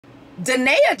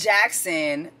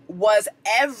Jaxn was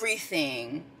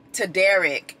everything to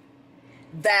Derek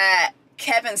that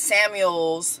Kevin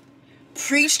Samuels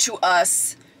preached to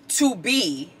us to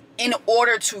be in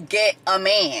order to get a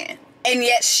man. And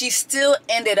yet she still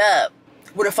ended up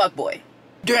with a fuckboy.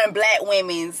 During Black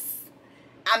Women's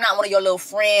I'm Not One of Your Little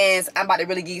Friends, I'm about to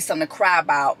really give you something to cry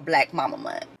about, Black Mama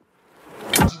Month.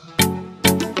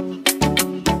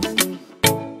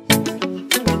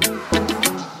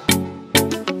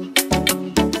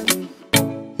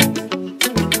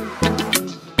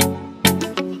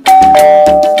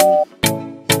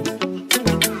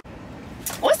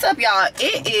 What's up, y'all?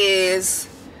 It is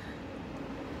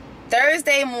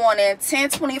Thursday morning,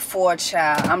 10:24,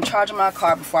 child. I'm charging my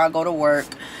car before I go to work.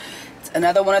 It's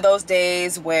another one of those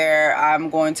days where I'm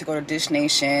going to go to Dish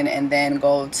Nation and then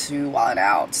go to Wild 'N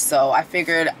Out. So I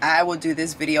figured I would do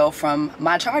this video from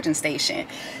my charging station.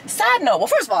 Side note, well,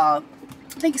 first of all,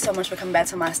 thank you so much for coming back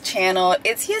to my channel.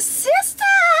 It's your sister.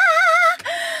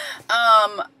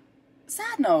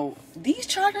 Side note, these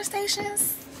charging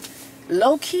stations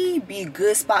low-key be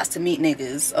good spots to meet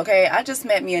niggas, okay? I just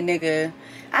met me a nigga.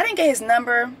 I didn't get his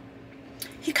number.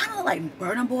 He kind of looked like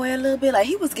Burna Boy a little bit. Like,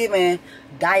 he was giving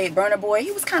diet Burna Boy.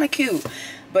 He was kind of cute.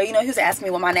 But, you know, he was asking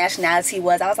me what my nationality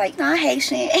was. I was like, nah,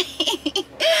 Haitian.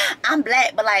 I'm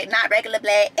black, but, like, not regular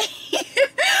black.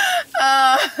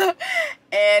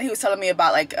 And he was telling me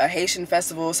about, like, a Haitian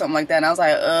festival or something like that. And I was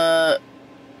like,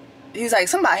 he was like,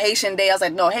 something about Haitian Day. I was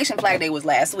like, no, Haitian Flag Day was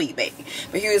last week, baby.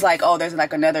 But he was like, oh, there's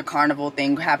like another carnival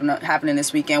thing happening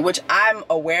this weekend, which I'm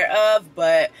aware of,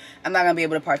 but I'm not going to be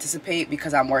able to participate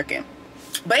because I'm working.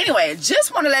 But anyway,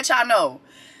 just want to let y'all know,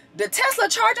 the Tesla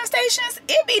charging stations,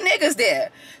 it be niggas there.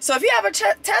 So if you have a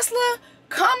Tesla,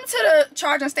 come to the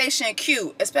charging station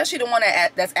Q, especially the one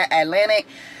that's at Atlantic.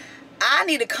 I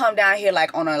need to come down here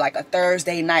like on a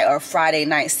Thursday night or a Friday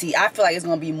night. See, I feel like it's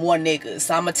gonna be more niggas,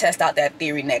 so I'm gonna test out that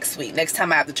theory next week. Next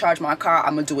time I have to charge my car,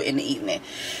 I'm gonna do it in the evening.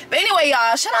 But anyway,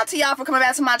 y'all, shout out to y'all for coming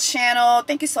back to my channel.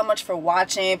 Thank you so much for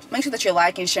watching. Make sure that you're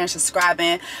liking, sharing,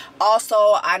 subscribing. Also,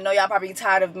 I know y'all probably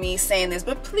tired of me saying this,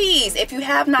 but please, if you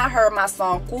have not heard my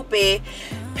song KOUPÉ,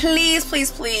 please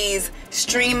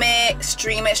stream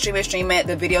it.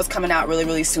 The video's coming out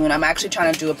really soon. I'm actually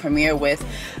trying to do a premiere with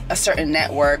a certain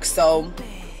network, so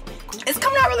it's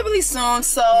coming out really soon.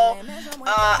 So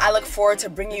I look forward to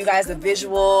bringing you guys the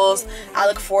visuals. I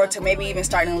look forward to maybe even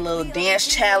starting a little dance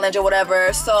challenge or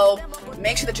whatever. So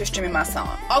make sure that you're streaming my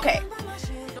song. Okay,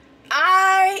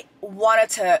 I wanted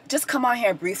to just come on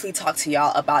here and briefly talk to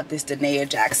y'all about this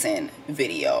Jaxn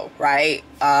video, right?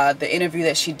 The interview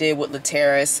that she did with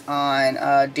Laterris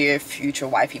on Dear Future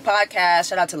Wifey podcast.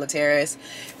 Shout out to Laterris.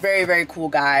 Very cool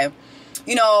guy.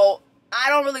 You know, I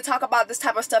don't really talk about this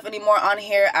type of stuff anymore on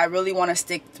here. I really want to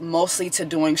stick mostly to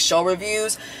doing show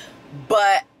reviews.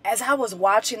 But as I was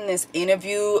watching this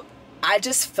interview, I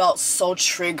just felt so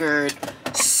triggered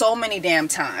so many damn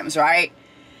times, right?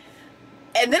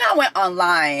 And then I went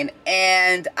online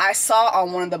and I saw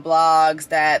on one of the blogs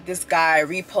that this guy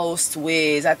Repost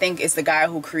Wiz, I think it's the guy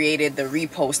who created the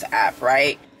Repost app,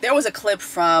 right? There was a clip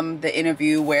from the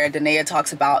interview where Danae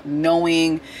talks about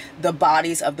knowing the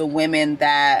bodies of the women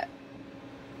that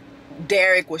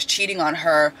Derek was cheating on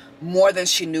her more than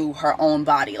she knew her own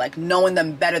body, like knowing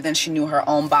them better than she knew her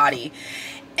own body.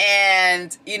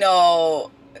 And, you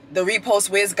know, the Repost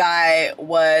Wiz guy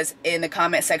was in the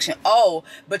comment section, oh,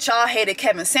 but y'all hated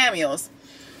Kevin Samuels.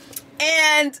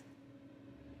 And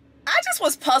I just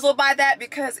was puzzled by that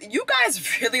because you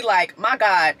guys really, like, my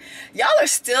God, y'all are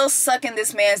still sucking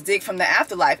this man's dick from the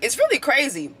afterlife. It's really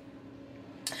crazy.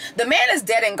 The man is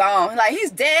dead and gone. Like, he's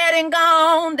dead and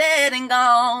gone,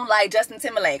 like Justin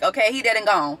Timberlake, okay? He dead and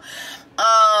gone.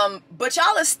 But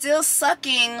y'all are still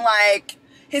sucking, like,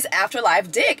 his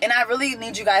afterlife dick, and I really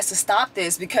need you guys to stop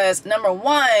this because, number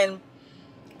one,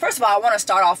 first of all, I want to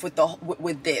start off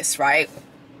with this, right?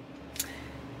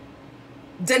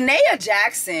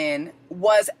 Jaxn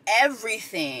was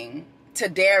everything to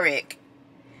Derek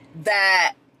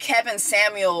that Kevin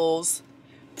Samuels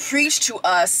preached to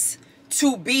us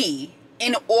to be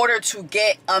in order to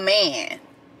get a man.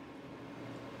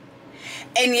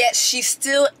 And yet she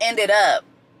still ended up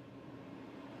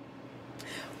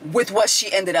with what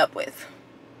she ended up with.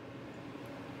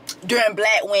 During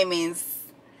Black Women's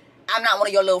I'm Not One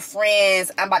of Your Little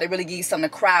Friends, I'm about to really give you something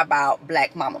to cry about,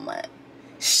 Black Mama Month.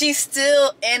 She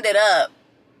still ended up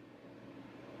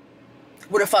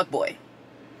with a fuckboy.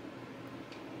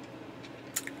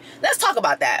 Let's talk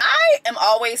about that. I am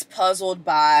always puzzled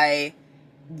by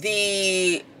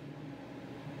the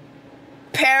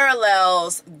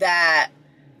parallels that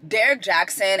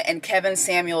Jaxn and Kevin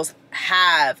Samuels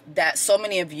have that so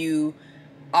many of you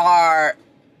are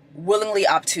willingly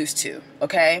obtuse to,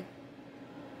 okay?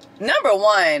 Number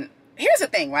one, here's the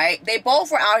thing, right? They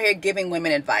both were out here giving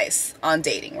women advice on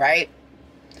dating, right?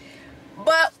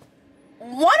 But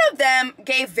one of them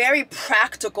gave very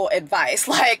practical advice.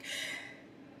 Like,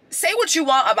 say what you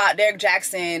want about Derek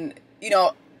Jaxn, you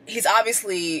know, he's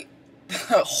obviously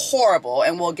horrible,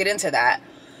 and we'll get into that.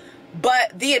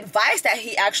 But the advice that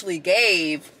he actually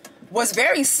gave was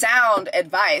very sound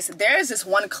advice. There's this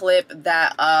one clip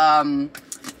that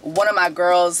one of my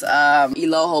girls,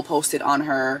 Eloho, posted on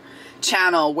her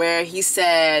channel where he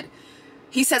said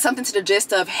something to the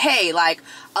gist of, hey, like,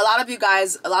 a lot of you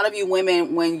guys, a lot of you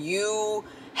women, when you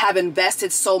have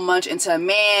invested so much into a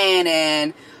man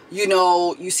and, you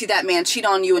know, you see that man cheat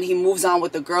on you and he moves on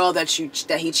with the girl that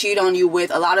he cheated on you with,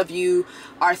 a lot of you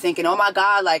are thinking, oh my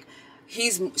God, like,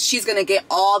 she's gonna get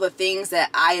all the things that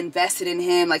I invested in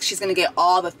him. Like, she's gonna get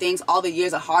all the things, all the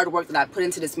years of hard work that I put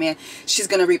into this man. She's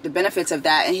gonna reap the benefits of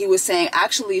that. And he was saying,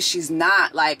 actually, she's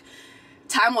not. Like,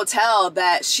 time will tell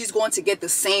that she's going to get the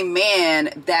same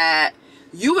man that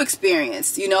you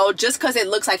experienced. You know, just because it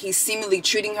looks like he's seemingly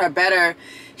treating her better,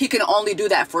 he can only do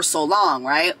that for so long,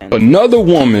 right? Another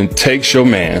woman takes your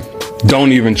man,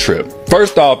 don't even trip.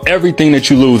 First off, everything that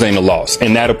you lose ain't a loss,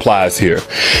 and that applies here.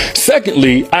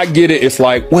 Secondly, I get it. It's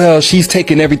like, well, she's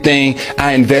taking everything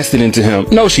I invested into him.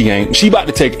 No, she ain't. She about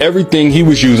to take everything he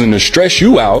was using to stress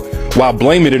you out while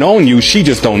blaming it on you. She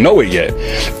just don't know it yet.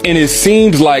 And it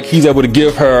seems like he's able to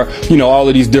give her, you know, all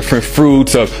of these different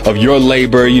fruits of your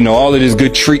labor, you know, all of this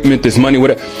good treatment, this money,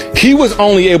 whatever. He was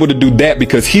only able to do that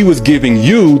because he was giving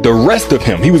you the rest of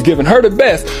him. He was giving her the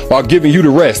best while giving you the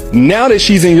rest. Now that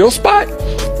she's in your spot,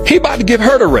 he about to give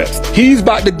her the rest. He's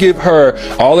about to give her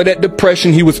all of that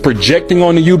depression he was projecting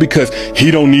onto you because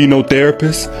he don't need no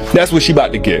therapist. That's what she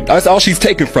about to get. That's all she's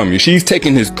taking from you. She's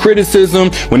taking his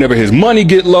criticism whenever his money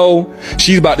get low.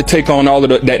 She's about to take on all of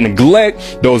that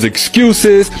neglect, those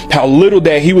excuses, how little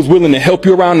that he was willing to help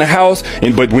you around the house.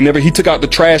 But whenever he took out the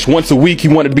trash once a week, he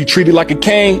wanted to be treated like a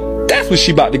king. That's what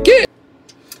she about to get.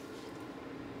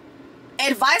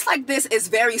 Advice like this is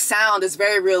very sound. It's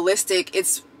very realistic.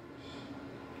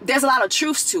 There's a lot of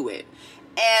truth to it.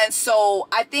 And so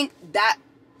I think that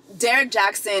Derek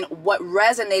Jaxn, what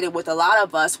resonated with a lot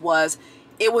of us was,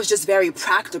 it was just very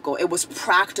practical. It was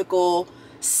practical,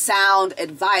 sound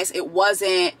advice. It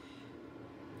wasn't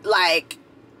like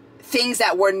things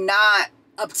that were not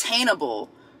obtainable.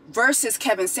 Versus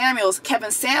Kevin Samuels. Kevin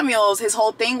Samuels, his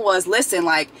whole thing was, listen,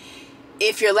 like,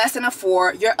 if you're less than a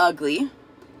 4, you're ugly.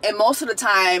 And most of the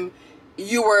time,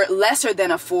 you were lesser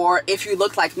than a 4 if you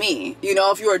looked like me. You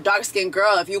know, if you were a dark-skinned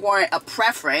girl, if you weren't a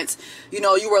preference, you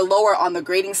know, you were lower on the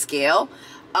grading scale.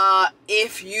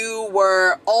 If you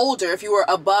were older, if you were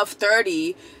above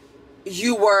 30,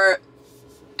 you were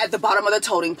at the bottom of the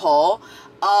totem pole.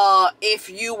 If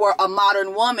you were a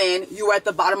modern woman, you were at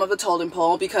the bottom of the totem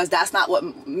pole, because that's not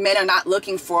what men are not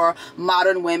looking for.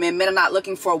 Modern women, men are not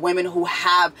looking for women who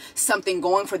have something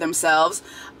going for themselves.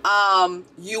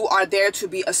 You are there to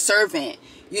be a servant.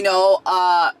 You know,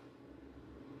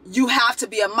 you have to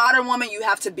be a modern woman. You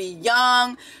have to be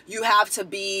young. You have to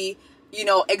be, you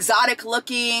know, exotic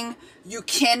looking. You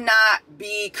cannot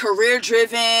be career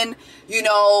driven. You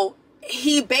know,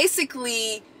 he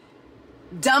basically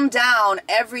dumbed down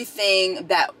everything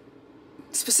that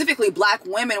specifically black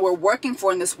women were working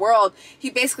for in this world. He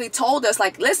basically told us,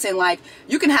 like, listen, like,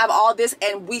 you can have all this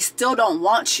and we still don't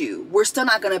want you. We're still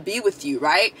not going to be with you,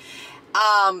 right?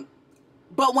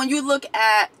 But when you look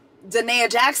at Danae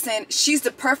Jaxn, she's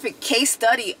the perfect case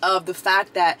study of the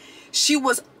fact that she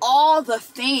was all the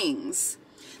things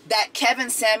that Kevin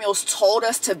Samuels told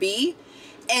us to be,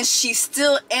 and she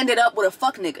still ended up with a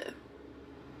fuck nigga.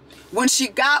 When she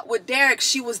got with Derek,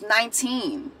 she was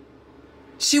 19.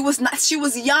 She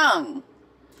was young,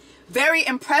 very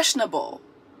impressionable,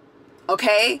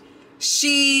 okay?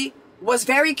 She was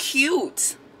very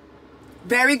cute,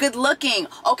 very good looking.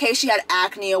 Okay, she had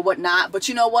acne or whatnot, but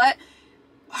you know what?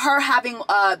 Her having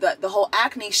the whole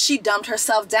acne, she dumbed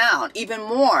herself down even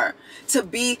more to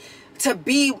be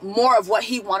more of what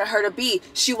he wanted her to be.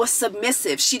 She was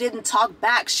submissive. She didn't talk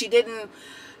back. She didn't,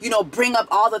 you know, bring up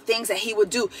all the things that he would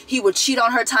do. He would cheat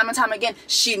on her time and time again.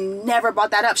 She never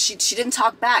brought that up. She didn't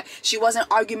talk back. She wasn't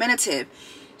argumentative.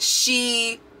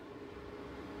 She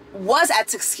was at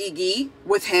Tuskegee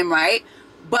with him, right?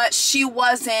 But she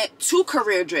wasn't too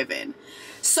career driven.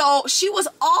 So she was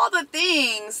all the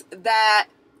things that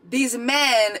these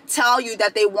men tell you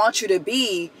that they want you to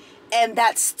be, and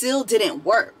that still didn't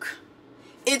work.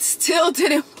 It still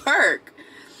didn't work.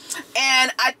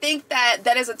 And I think that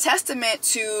that is a testament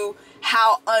to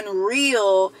how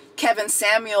unreal Kevin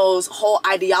Samuels' whole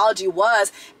ideology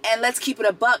was. And let's keep it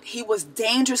a buck, he was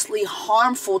dangerously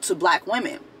harmful to black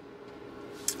women.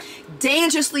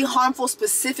 Dangerously harmful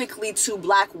specifically to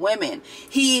black women.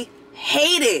 He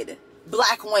hated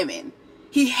black women.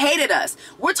 He hated us.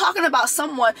 We're talking about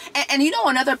someone, and you know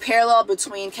another parallel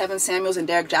between Kevin Samuels and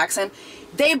Derek Jaxn?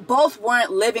 They both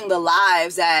weren't living the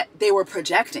lives that they were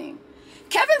projecting.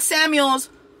 Kevin Samuels,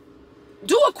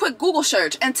 do a quick Google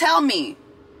search and tell me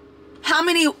how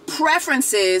many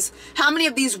preferences, how many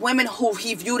of these women who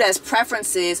he viewed as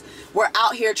preferences were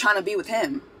out here trying to be with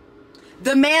him.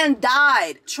 The man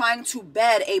died trying to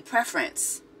bed a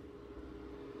preference.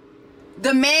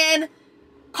 The man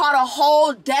caught a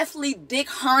whole deathly dick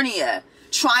hernia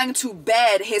trying to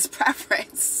bed his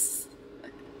preference.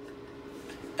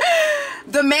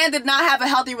 The man did not have a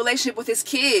healthy relationship with his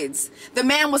kids. The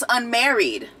man was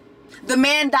unmarried. The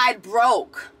man died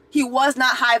broke. He was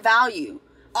not high value.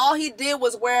 All he did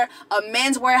was wear a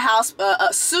Men's Warehouse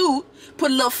suit,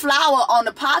 put a little flower on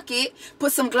the pocket,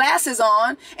 put some glasses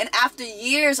on, and after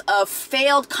years of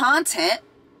failed content,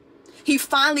 he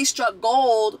finally struck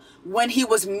gold when he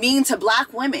was mean to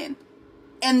black women.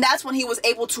 And that's when he was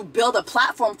able to build a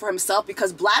platform for himself,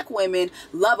 because black women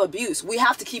love abuse. We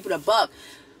have to keep it a buck.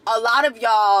 A lot of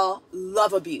y'all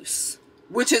love abuse,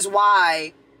 which is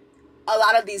why a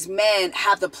lot of these men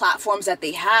have the platforms that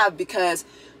they have, because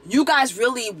you guys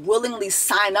really willingly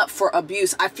sign up for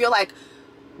abuse. I feel like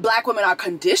black women are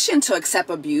conditioned to accept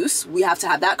abuse. We have to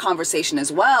have that conversation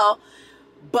as well.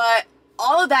 But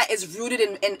all of that is rooted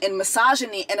in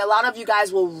misogyny, and a lot of you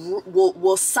guys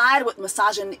will side with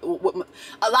misogyny.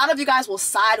 A lot of you guys will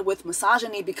side with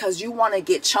misogyny because you want to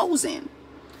get chosen.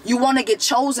 You want to get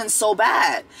chosen so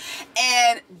bad.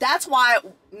 And that's why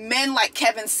men like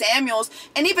Kevin Samuels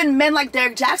and even men like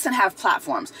Derek Jaxn have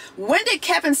platforms. When did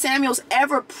Kevin Samuels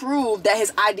ever prove that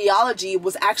his ideology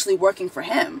was actually working for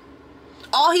him?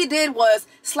 All he did was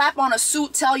slap on a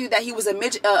suit, tell you that he was an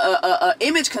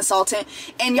image consultant,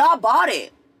 and y'all bought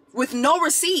it with no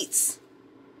receipts.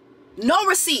 No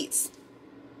receipts.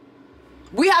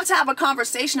 We have to have a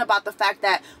conversation about the fact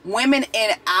that women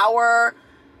in our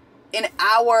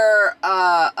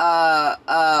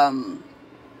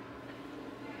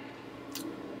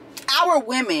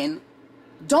women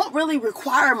don't really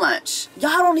require much.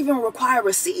 Y'all don't even require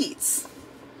receipts.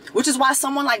 Which is why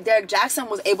someone like Derek Jaxn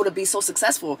was able to be so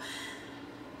successful.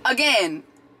 Again,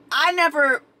 I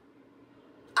never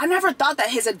thought that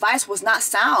his advice was not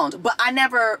sound, but I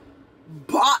never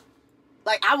bought,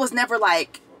 like, I was never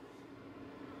like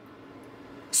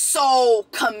so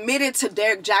committed to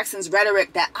Derek Jaxn's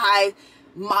rhetoric that I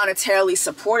monetarily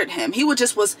supported him. He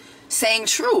was saying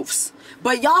truths.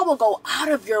 But y'all will go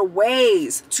out of your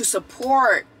ways to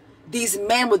support these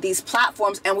men with these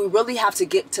platforms, and we really have to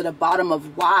get to the bottom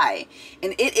of why.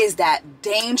 And it is that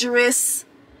dangerous,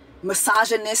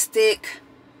 misogynistic,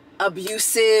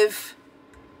 abusive,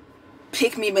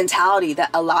 pick-me mentality that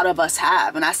a lot of us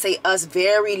have. And I say us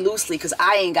very loosely because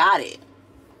I ain't got it.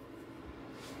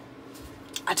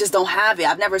 I just don't have it.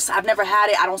 I've never had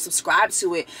it. I don't subscribe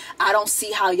to it. I don't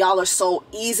see how y'all are so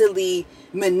easily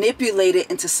manipulated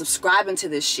into subscribing to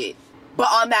this shit. But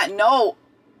on that note,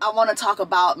 I want to talk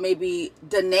about maybe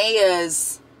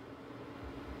Danae's,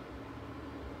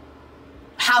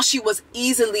 how she was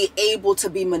easily able to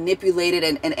be manipulated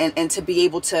and to be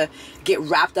able to get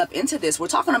wrapped up into this. We're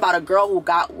talking about a girl who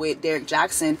got with Derek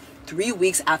Jaxn 3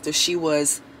 weeks after she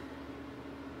was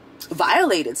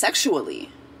violated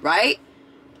sexually, right?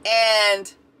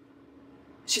 And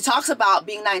she talks about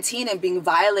being 19 and being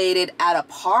violated at a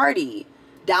party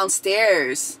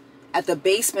downstairs at the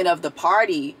basement of the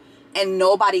party, and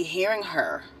nobody hearing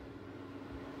her,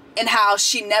 and how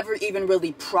she never even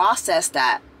really processed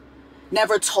that,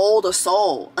 never told a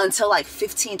soul until like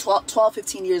 12,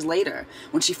 15 years later,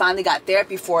 when she finally got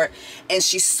therapy for it, and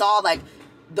she saw like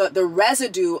the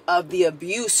residue of the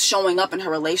abuse showing up in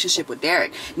her relationship with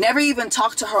Derek. Never even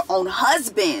talked to her own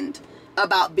husband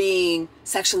about being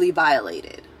sexually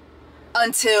violated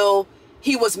until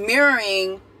he was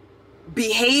mirroring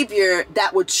behavior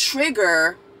that would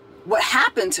trigger what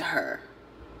happened to her,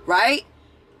 right?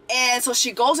 And so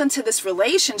she goes into this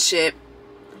relationship,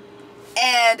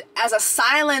 and as a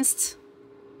silenced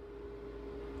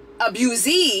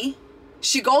abusee,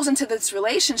 she goes into this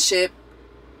relationship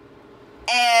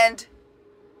and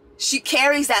she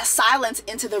carries that silence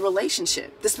into the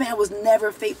relationship. This man was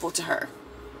never faithful to her.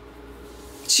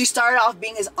 She started off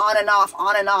being his on and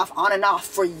off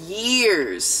for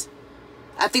years.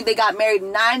 I think they got married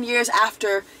 9 years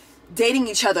after dating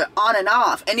each other, on and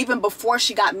off. And even before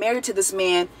she got married to this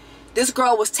man, this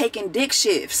girl was taking dick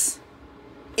shifts.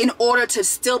 in order to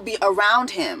still be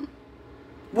around him.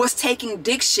 Was taking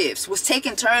dick shifts, was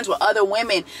taking turns with other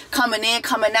women, coming in,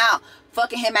 coming out,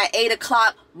 fucking him at 8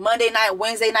 o'clock, Monday night,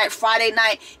 Wednesday night, Friday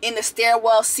night, in the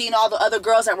stairwell, seeing all the other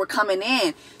girls that were coming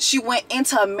in. She went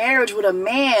into a marriage with a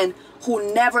man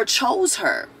who never chose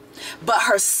her. But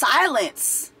her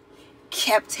silence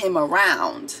kept him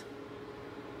around.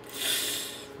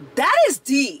 That is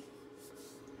deep.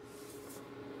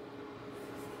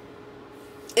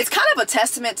 It's kind of a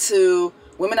testament to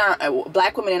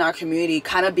black women in our community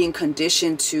kind of being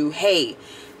conditioned to, hey,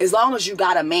 as long as you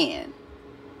got a man.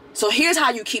 So here's how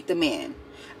you keep the man.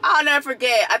 I'll never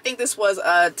forget, I think this was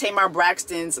Tamar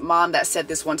Braxton's mom that said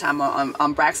this one time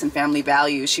on Braxton Family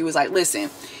Values. She was like, listen,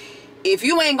 if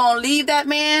you ain't gonna leave that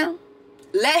man,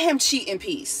 let him cheat in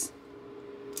peace.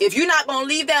 If you're not gonna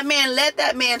leave that man, let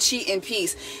that man cheat in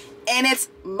peace. And it's,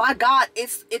 my God,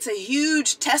 it's a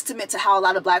huge testament to how a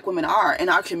lot of black women are in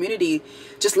our community.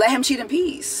 Just let him cheat in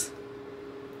peace.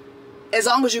 As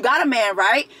long as you got a man,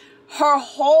 right? Her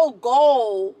whole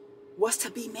goal was to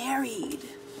be married.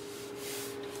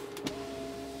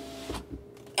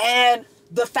 And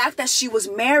the fact that she was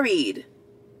married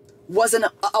wasn't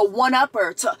a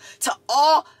one-upper to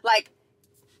all, like,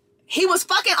 he was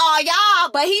fucking all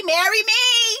y'all, but he married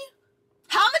me.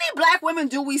 How many black women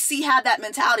do we see have that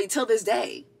mentality till this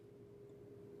day?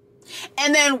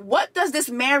 And then what does this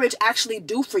marriage actually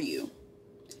do for you?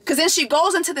 Because then she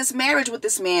goes into this marriage with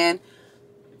this man,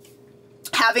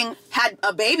 having had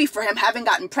a baby for him, having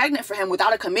gotten pregnant for him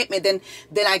without a commitment. Then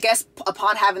I guess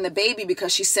upon having the baby,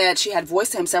 because she said she had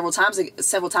voiced to him several times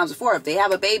before, if they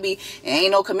have a baby and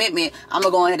ain't no commitment, I'm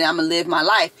gonna go ahead and I'm gonna live my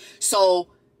life. So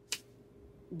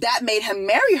that made him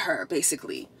marry her,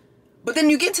 basically. But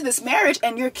then you get to this marriage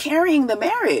and you're carrying the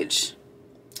marriage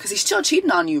because he's still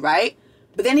cheating on you, right?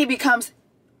 But then he becomes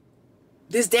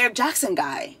this Derek Jaxn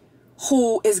guy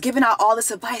who is giving out all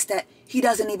this advice that he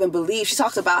doesn't even believe. She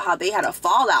talks about how they had a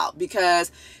fallout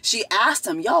because she asked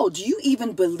him, yo, do you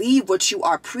even believe what you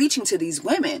are preaching to these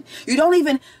women? You don't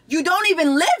even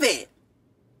live it.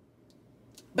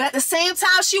 But at the same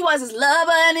time, she was his lover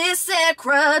and his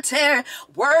secretary,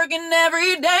 working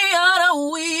every day of the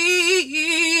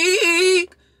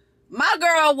week. My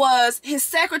girl was his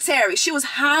secretary. She was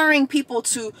hiring people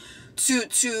to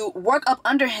work up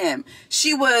under him.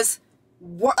 She was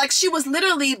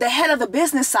literally the head of the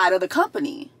business side of the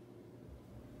company.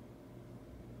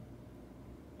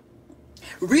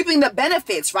 Reaping the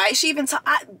benefits, right? She even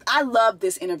I love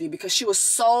this interview because she was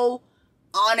so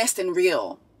honest and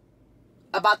real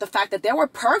about the fact that there were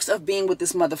perks of being with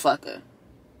this motherfucker.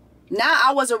 Now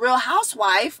I was a real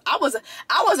housewife. I was a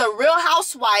real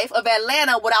housewife of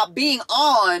Atlanta without being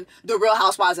on the Real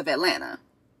Housewives of Atlanta.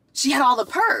 She had all the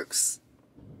perks.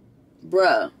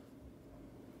 Bruh.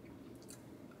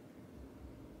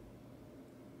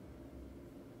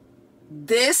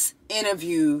 This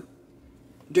interview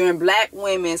during Black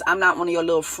Women's, I'm not one of your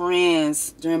little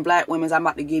friends. During Black Women's, I'm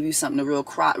about to give you something to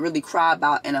really cry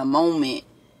about in a moment.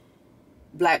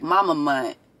 Black Mama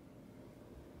Month.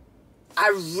 I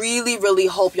really, really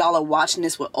hope y'all are watching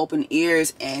this with open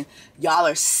ears and y'all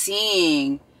are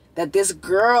seeing that this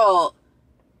girl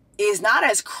is not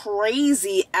as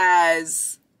crazy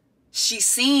as she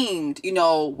seemed, you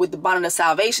know, with the bonnet of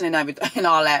salvation and everything and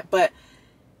all that. But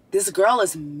this girl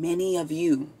is many of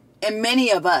you and many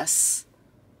of us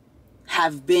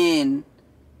have been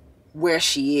where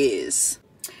she is.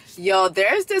 Yo,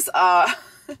 there's this,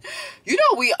 you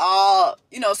know, we all,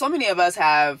 you know, so many of us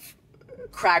have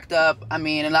cracked up. I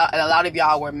mean, a lot of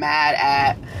y'all were mad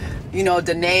at, you know,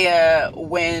 Danae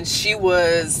when she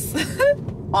was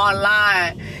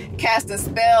online casting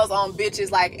spells on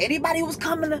bitches. Like, anybody who was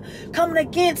coming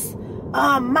against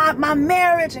my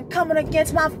marriage and coming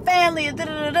against my family and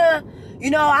you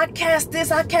know, I cast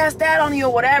this, I cast that on you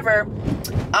or whatever.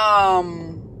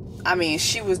 I mean,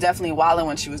 she was definitely wilding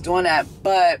when she was doing that,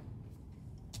 but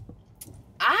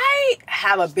I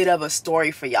have a bit of a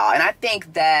story for y'all. And I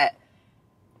think that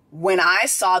when I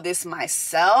saw this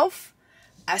myself,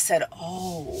 I said,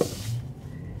 oh,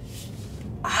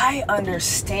 I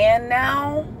understand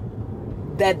now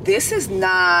that this is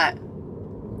not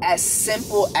as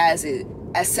simple as it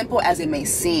may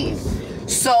seem.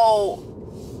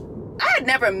 So I had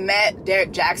never met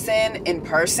Derek Jaxn in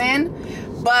person,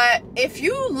 but if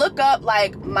you look up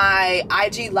like my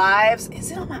IG lives,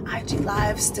 is it on my IG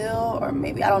live still? Or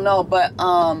maybe, I don't know. But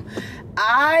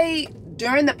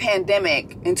during the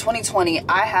pandemic in 2020,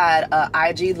 I had a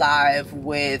IG live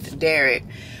with Derek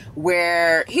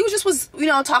where he was you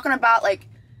know, talking about like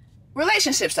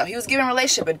relationship stuff. He was giving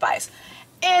relationship advice.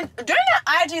 And during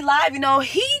that IG live, you know,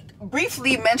 he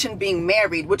briefly mentioned being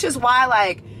married, which is why,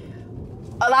 like,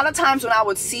 a lot of times when I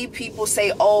would see people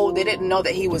say, oh, they didn't know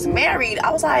that he was married,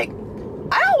 I was like,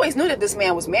 I always knew that this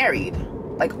man was married.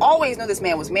 Like, always knew this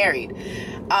man was married.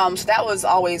 So that was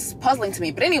always puzzling to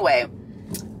me. But anyway,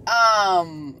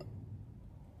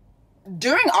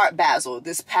 during Art Basel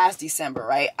this past December,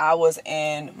 right, I was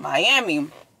in Miami,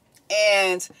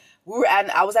 and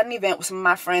I was at an event with some of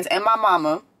my friends and my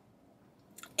mama,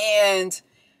 and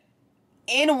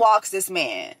in walks this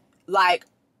man. Like,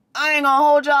 I ain't gonna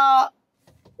hold y'all.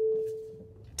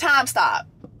 Time stop.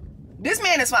 This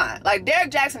man is fine. Like, Derek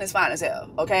Jaxn is fine as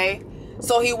hell, okay?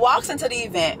 So he walks into the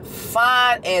event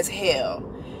fine as hell.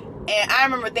 And I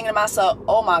remember thinking to myself,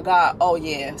 oh my God, oh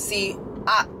yeah. See,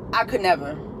 I could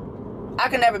never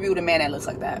be with a man that looks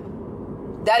like that.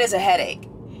 That is a headache.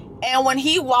 And when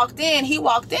he walked in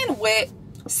with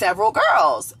several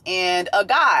girls and a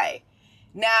guy.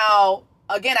 Now,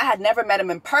 again, I had never met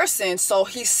him in person, so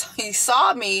he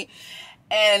saw me,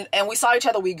 and we saw each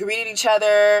other. We greeted each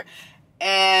other,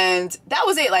 and that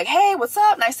was it. Like, hey, what's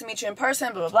up? Nice to meet you in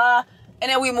person, blah, blah, blah. And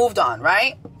then we moved on,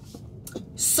 right?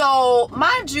 So,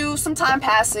 mind you, some time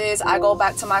passes. I go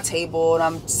back to my table, and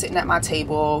I'm sitting at my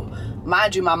table.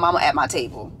 Mind you, my mama at my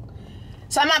table.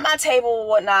 So I'm at my table and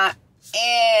whatnot,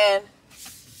 and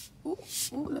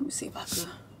let me see if I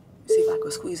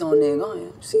could squeeze on in. Go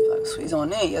ahead. See if I can squeeze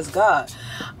on in. Yes, God.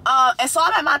 And so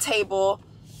I'm at my table,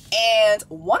 and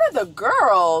one of the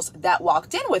girls that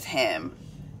walked in with him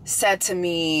said to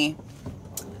me,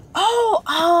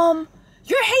 oh,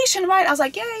 you're Haitian, right? I was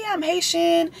like, yeah, I'm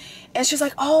Haitian. And she's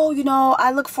like, oh, you know,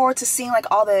 I look forward to seeing like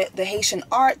all the Haitian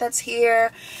art that's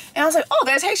here. And I was like, oh,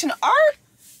 there's Haitian art?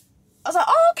 I was like,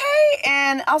 oh, okay.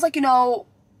 And I was like, you know,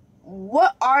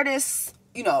 what artists,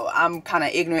 you know, I'm kind of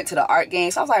ignorant to the art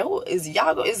game. So I was like, oh, is it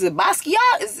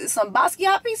Basquiat? Is it some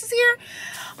Basquiat pieces here?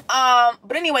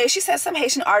 But anyway, she said some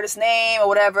Haitian artist name or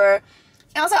whatever.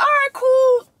 And I was like, all right,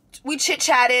 cool. We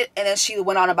chit-chatted, and then she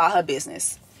went on about her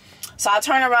business. So I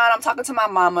turn around, I'm talking to my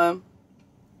mama.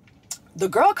 The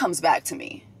girl comes back to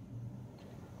me.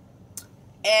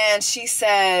 And she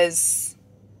says,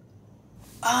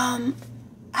 I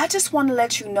just want to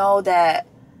let you know that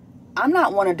I'm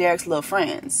not one of Derek's little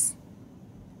friends.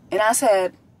 And I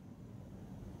said,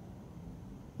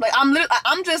 like, I'm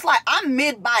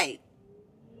mid-bite.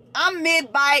 I'm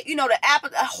mid-bite. You know, the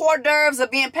hors d'oeuvres are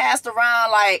being passed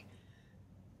around. Like,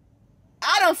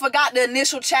 I done forgot the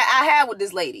initial chat I had with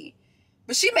this lady.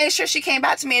 But she made sure she came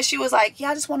back to me, and she was like, yeah,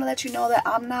 I just want to let you know that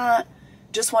I'm not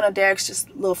just one of Derek's just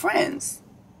little friends.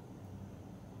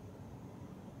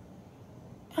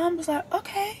 And I'm just like,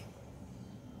 okay.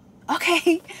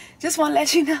 Okay. Just want to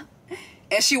let you know.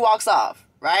 And she walks off,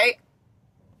 right?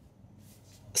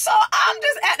 So I'm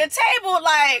just at the table,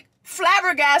 like,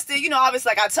 flabbergasted. You know,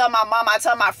 obviously, like, I tell my mom, I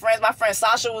tell my friends. My friend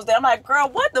Sasha was there. I'm like, girl,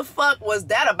 what the fuck was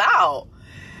that about?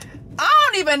 I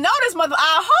don't even know this mother.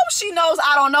 I hope she knows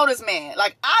I don't know this man.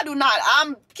 Like, I do not.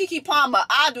 I'm Kiki Palmer.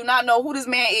 I do not know who this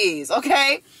man is,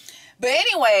 okay? But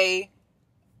anyway,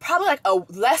 probably like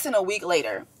less than a week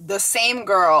later, the same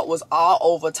girl was all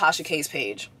over Tasha K's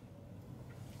page.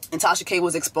 And Tasha K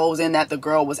was exposing that the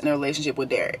girl was in a relationship with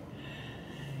Derek.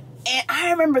 And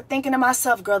I remember thinking to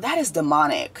myself, girl, that is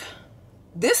demonic.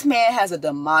 This man has a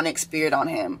demonic spirit on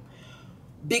him.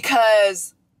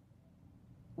 Because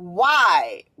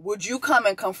why would you come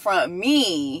and confront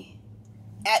me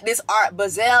at this Art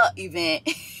Basel event?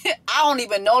 I don't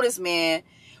even know this man.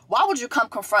 Why would you come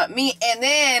confront me? And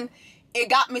then it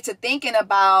got me to thinking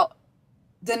about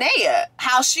Danae,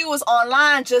 how she was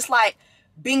online just like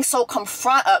being so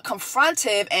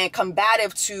confrontive and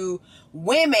combative to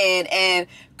women and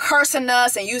cursing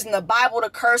us and using the Bible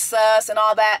to curse us and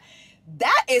all that.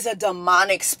 That is a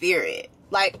demonic spirit.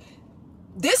 Like,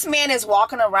 this man is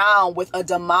walking around with a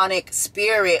demonic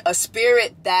spirit, a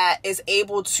spirit that is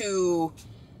able to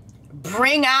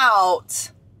bring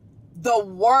out the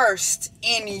worst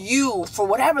in you for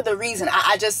whatever the reason.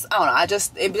 I don't know.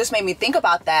 It just made me think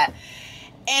about that.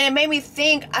 And it made me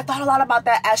think, I thought a lot about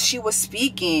that as she was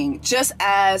speaking, just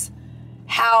as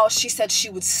how she said she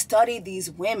would study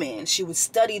these women. She would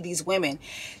study these women.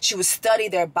 She would study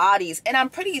their bodies. And I'm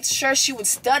pretty sure she would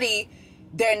study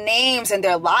their names and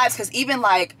their lives, because even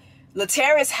like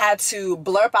Lateris had to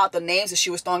blurp out the names that she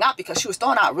was throwing out, because she was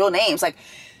throwing out real names. Like,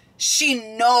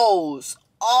 she knows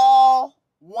all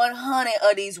 100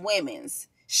 of these women's.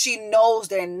 She knows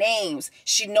their names.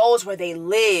 She knows where they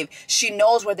live. She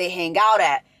knows where they hang out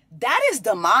at. That is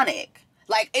demonic.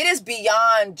 Like, it is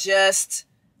beyond just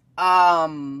this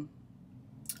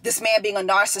man being a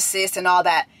narcissist and all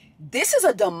that. This is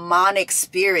a demonic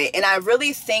spirit. And I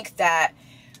really think that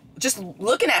just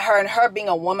looking at her and her being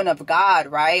a woman of God,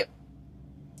 right?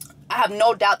 I have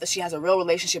no doubt that she has a real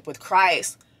relationship with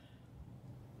Christ.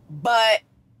 But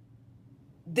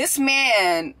this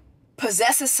man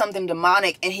possesses something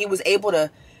demonic, and he was able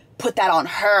to put that on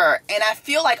her. And I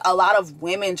feel like a lot of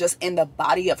women just in the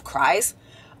body of Christ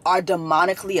are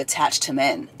demonically attached to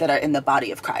men that are in the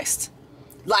body of Christ.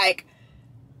 Like,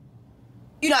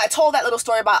 you know, I told that little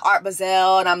story about Art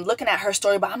Basel, and I'm looking at her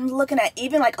story, but I'm looking at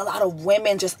even like a lot of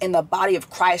women just in the body of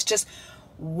Christ, just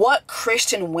what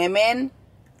Christian women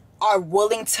are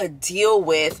willing to deal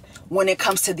with when it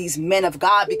comes to these men of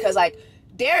God. Because like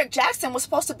Derek Jaxn was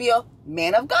supposed to be a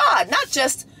man of God, not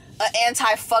just an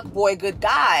anti-fuckboy good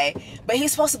guy, but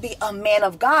he's supposed to be a man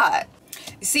of God.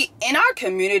 You see, in our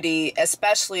community,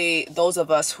 especially those of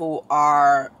us who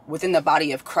are within the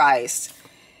body of Christ,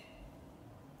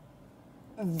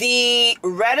 the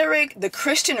rhetoric, the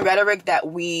Christian rhetoric that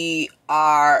we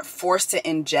are forced to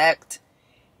inject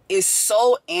is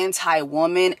so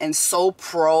anti-woman and so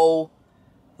pro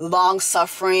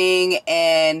long-suffering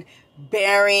and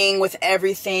bearing with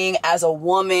everything as a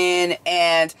woman.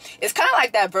 And it's kind of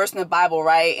like that verse in the Bible,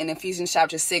 right? In Ephesians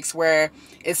chapter 6, where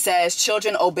it says,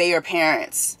 children, obey your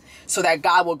parents so that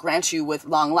God will grant you with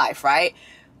long life, right?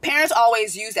 Parents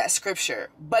always use that scripture,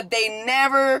 but they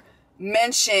never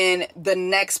mention the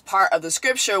next part of the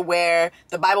scripture where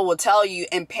the Bible will tell you,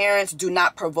 and parents, do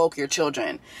not provoke your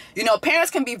children. You know, parents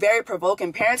can be very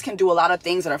provoking. Parents can do a lot of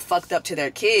things that are fucked up to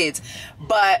their kids,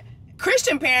 but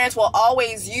Christian parents will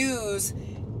always use,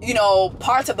 you know,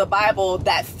 parts of the Bible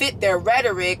that fit their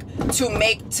rhetoric to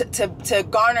make, to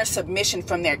garner submission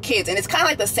from their kids. And it's kind of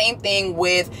like the same thing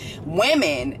with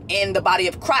women in the body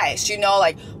of Christ. You know,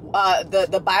 like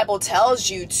the Bible tells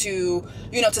you to,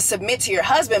 you know, to submit to your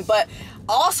husband, but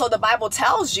also the Bible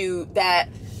tells you that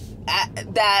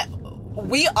that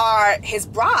we are his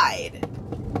bride.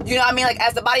 You know what I mean? Like,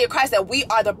 as the body of Christ, that we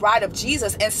are the bride of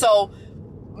Jesus. And so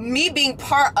me being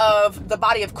part of the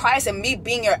body of Christ and me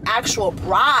being your actual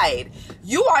bride,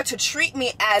 you are to treat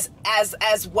me as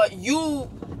what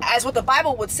the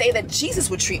Bible would say that Jesus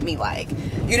would treat me like.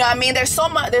 You know what I mean? There's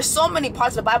so many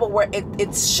parts of the Bible where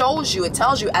it shows you, it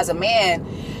tells you as a man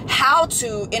how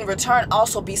to in return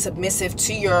also be submissive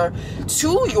to your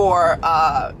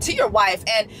wife,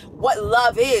 and what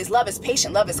love is. Love is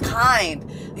patient, love is kind.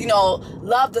 You know,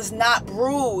 love does not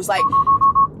bruise. Like,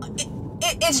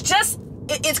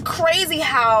 it's crazy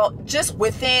how just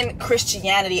within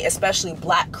Christianity, especially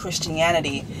Black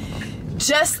Christianity,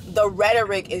 just the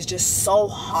rhetoric is just so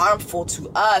harmful to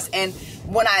us. And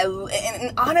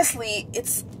honestly,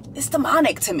 it's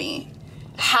demonic to me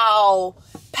how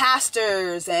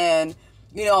pastors and,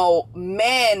 you know,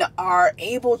 men are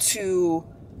able to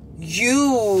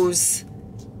use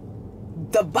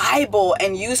the Bible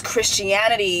and use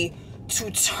Christianity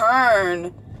to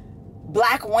turn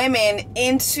Black women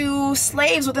into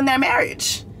slaves within their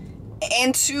marriage,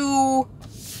 into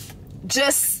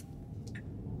just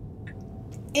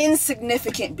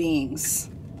insignificant beings,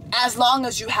 as long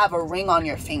as you have a ring on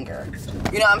your finger.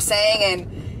 You know what I'm saying?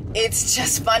 And it's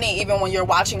just funny, even when you're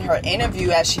watching her interview,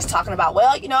 as she's talking about,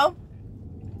 well, you know,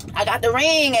 I got the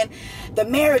ring, and the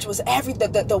marriage was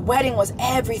the wedding was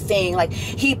everything. Like,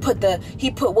 he put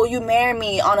will you marry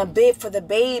me on a bib for the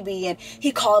baby, and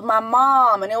he called my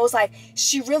mom, and it was like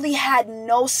she really had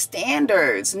no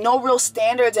standards, no real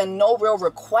standards, and no real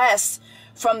requests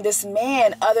from this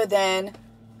man other than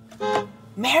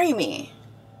marry me.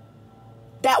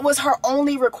 That was her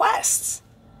only request.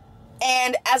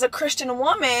 And as a Christian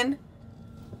woman,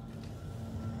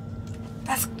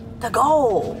 that's the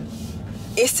goal,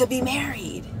 is to be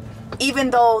married, even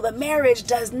though the marriage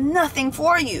does nothing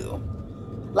for you.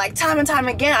 Like, time and time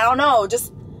again, I don't know,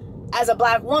 just as a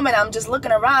Black woman, I'm just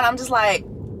looking around, I'm just like,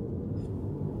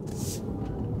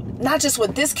 not just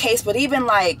with this case, but even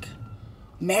like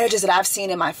marriages that I've seen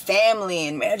in my family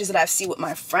and marriages that I've seen with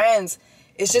my friends,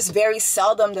 it's just very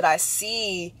seldom that I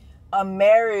see a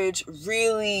marriage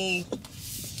really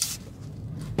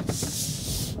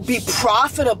be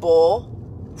profitable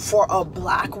for a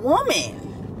Black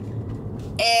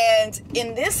woman. And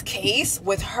in this case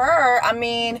with her, I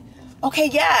mean, okay,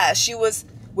 yeah, she was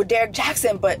with Derek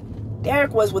Jaxn, but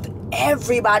Derek was with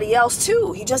everybody else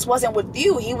too. He just wasn't with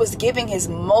you. He was giving his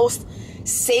most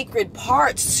sacred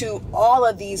parts to all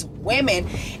of these women,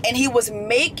 and he was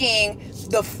making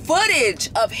the footage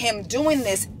of him doing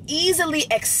this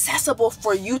easily accessible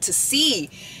for you to see,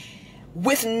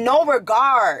 with no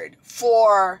regard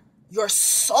for your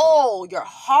soul, your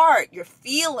heart, your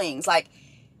feelings. Like,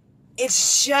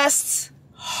 it's just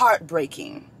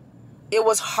heartbreaking. It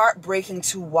was heartbreaking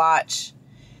to watch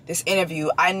this interview.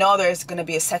 I know there's going to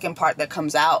be a second part that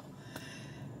comes out.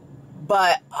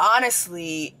 But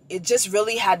honestly, it just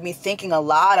really had me thinking a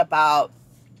lot about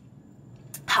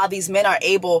how these men are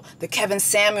able, the Kevin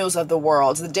Samuels of the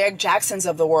world, the Derek Jacksons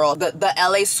of the world, the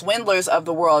LA swindlers of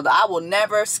the world. I will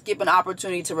never skip an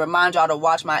opportunity to remind y'all to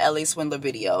watch my LA swindler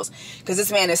videos, because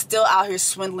this man is still out here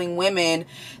swindling women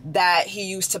that he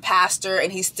used to pastor,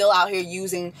 and he's still out here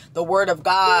using the word of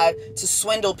God to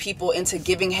swindle people into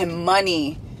giving him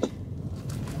money.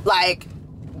 Like,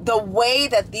 the way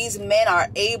that these men are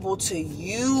able to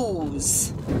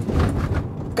use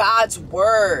God's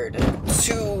word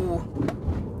to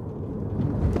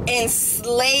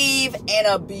enslave and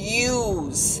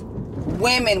abuse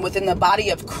women within the body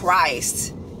of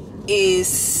Christ is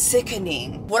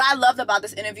sickening. What I loved about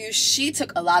this interview, she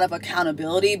took a lot of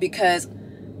accountability, because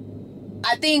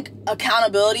I think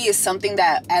accountability is something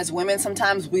that as women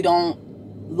sometimes we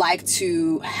don't like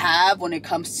to have when it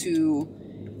comes to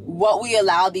what we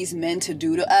allow these men to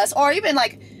do to us, or even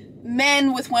like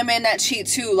men with women that cheat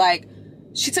too. Like,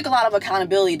 she took a lot of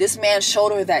accountability. This man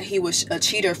showed her that he was a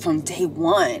cheater from day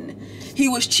one. He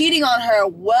was cheating on her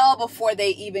well before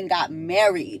they even got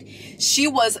married. She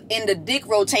was in the dick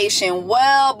rotation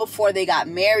well before they got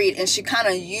married. And she tried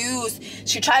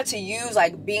to use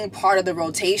like being part of the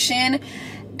rotation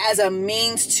as a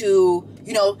means to,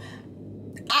 you know,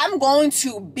 I'm going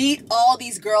to beat all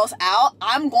these girls out.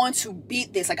 I'm going to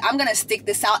beat this. Like, I'm going to stick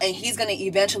this out, and he's going to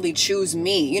eventually choose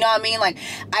me. You know what I mean? Like,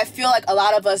 I feel like a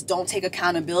lot of us don't take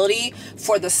accountability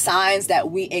for the signs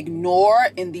that we ignore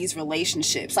in these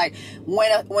relationships. Like,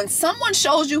 when someone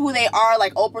shows you who they are,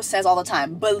 like Oprah says all the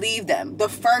time, believe them the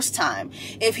first time.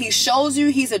 If he shows you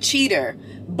he's a cheater,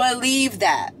 believe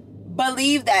that.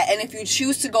 Believe that. And if you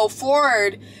choose to go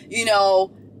forward, you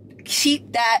know,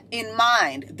 keep that in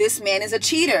mind. This man is a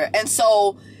cheater. And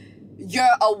so you're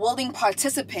a willing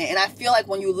participant. And I feel like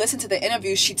when you listen to the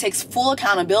interview, she takes full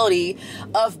accountability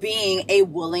of being a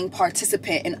willing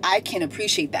participant. And I can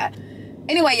appreciate that.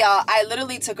 Anyway, y'all, I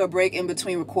literally took a break in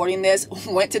between recording this,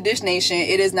 went to Dish Nation.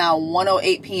 It is now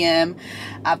 1:08 p.m.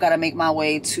 I've got to make my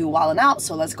way to Wildin' Out.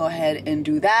 So let's go ahead and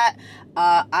do that.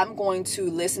 I'm going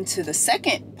to listen to the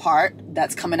second part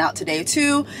that's coming out today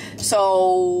too.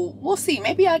 So we'll see.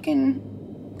 Maybe I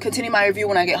can continue my review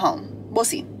when I get home. We'll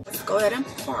see. Let's go ahead and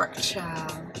park,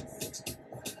 child.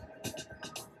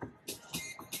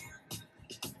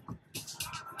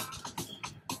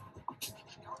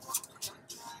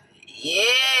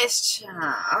 Yes,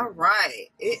 child. All right.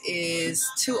 It is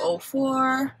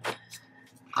 2:04.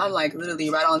 I'm like literally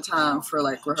right on time for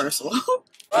like rehearsal.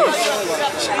 All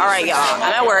right, y'all.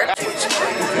 I'm at work.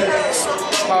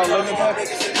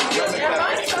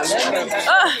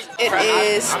 It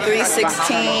is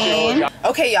 3:16.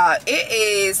 Okay, y'all. It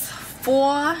is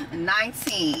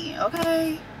 4:19.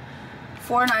 Okay,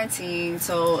 4:19.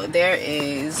 So there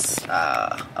is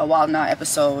a Wildin' Out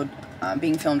episode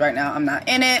being filmed right now. I'm not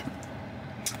in it.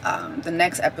 The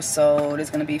next episode is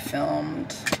gonna be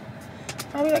filmed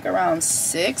probably like around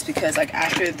 6, because like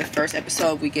after the first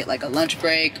episode we get like a lunch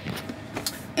break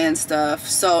and stuff.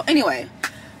 So anyway,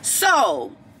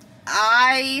 so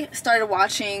I started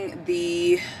watching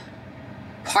the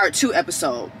part 2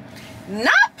 episode.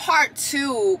 Not part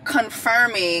 2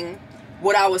 confirming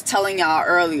what I was telling y'all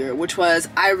earlier, which was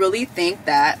I really think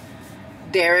that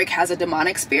Derek has a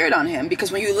demonic spirit on him,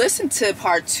 because when you listen to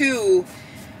part 2,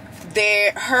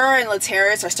 her and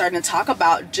Laterris are starting to talk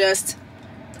about just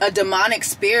a demonic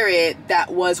spirit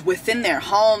that was within their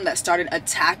home that started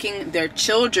attacking their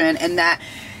children, and that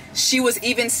she was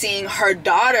even seeing her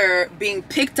daughter being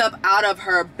picked up out of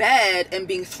her bed and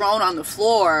being thrown on the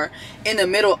floor in the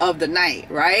middle of the night,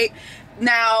 right?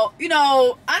 Now, you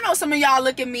know, I know some of y'all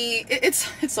look at me, it's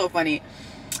so funny.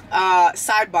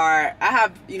 Sidebar, I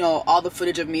have, you know, all the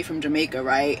footage of me from Jamaica,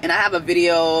 right? And I have a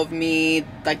video of me,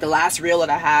 like the last reel that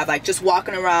I have, like just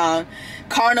walking around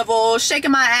Carnival,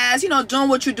 shaking my ass, you know, doing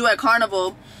what you do at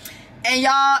Carnival. And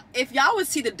y'all, if y'all would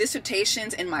see the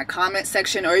dissertations in my comment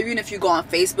section, or even if you go on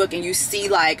Facebook and you see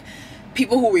like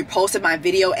people who reposted my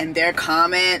video and their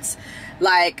comments,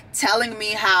 like telling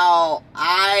me how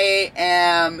I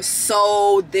am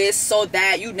so this, so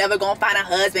that, you never gonna find a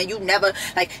husband, you never,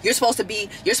 like, you're supposed to be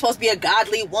a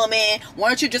godly woman,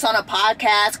 weren't you just on a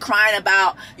podcast crying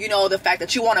about, you know, the fact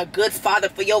that you want a good father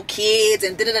for your kids,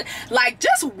 and da-da-da. Like,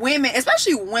 just women,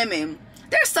 especially women.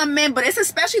 There's some men, but it's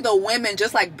especially the women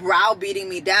just like browbeating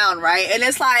me down, right? And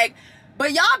it's like,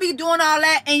 but y'all be doing all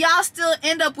that and y'all still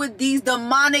end up with these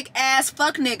demonic ass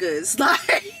fuck niggas.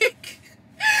 Like,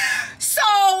 so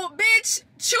bitch,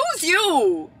 choose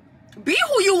you. Be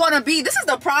who you want to be. This is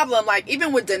the problem. Like,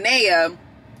 even with Danae,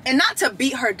 And not to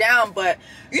beat her down, but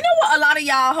you know what a lot of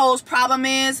y'all hoes problem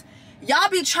is? Y'all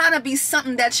be trying to be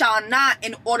something that y'all not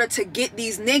in order to get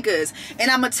these niggas.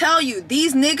 And I'ma tell you,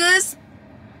 these niggas,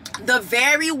 the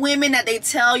very women that they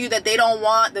tell you that they don't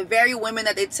want, the very women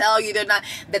that they tell you they're not,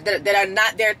 that are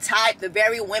not their type, the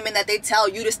very women that they tell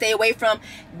you to stay away from,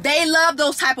 they love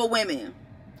those type of women.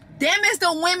 Them is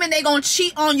the women they gonna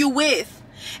cheat on you with.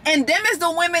 And them is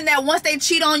the women that once they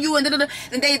cheat on you and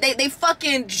they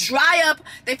fucking dry up,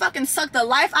 they fucking suck the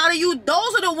life out of you.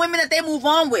 Those are the women that they move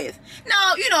on with.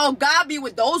 Now, you know, God be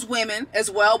with those women as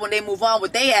well when they move on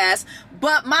with their ass.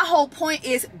 But my whole point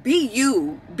is, be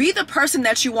you. Be the person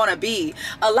that you want to be.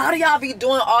 A lot of y'all be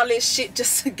doing all this shit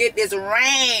just to get this ring.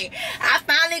 I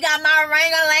finally got my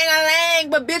ring-a-ling-a-ling.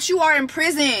 But bitch, you are in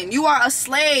prison. You are a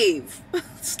slave.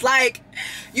 It's like,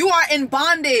 you are in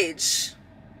bondage.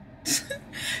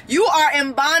 You are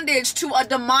in bondage to a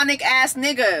demonic ass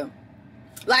nigga.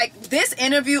 Like, this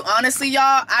interview, honestly,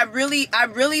 y'all, I really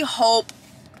hope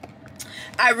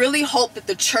that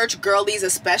the church girlies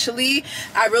especially,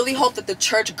 I really hope that the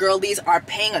church girlies are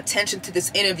paying attention to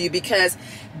this interview, because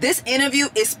this interview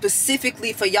is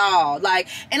specifically for y'all. Like,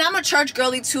 and I'm a church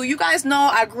girly too. You guys know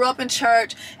I grew up in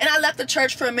church, and I left the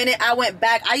church for a minute. I went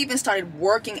back. I even started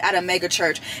working at a mega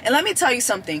church. And let me tell you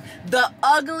something. The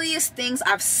ugliest things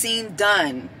I've seen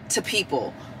done to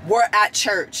people were at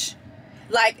church.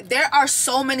 Like, there are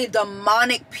so many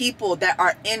demonic people that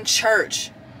are in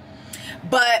church.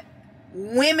 But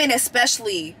women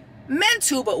especially, men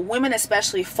too, but women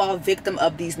especially fall victim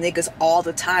of these niggas all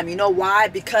the time. You know why?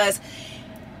 Because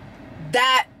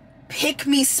that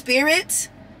pick-me spirit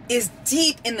is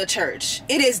deep in the church.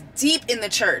 It is deep in the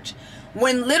church.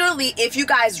 When literally, if you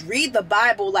guys read the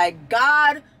Bible, like,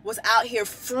 God was out here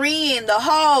freeing the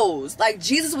hoes. Like,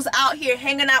 Jesus was out here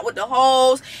hanging out with the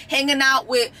hoes, hanging out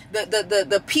with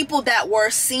the people that were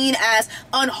seen as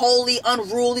unholy,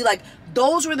 unruly. Like,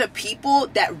 those were the people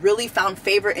that really found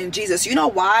favor in Jesus. You know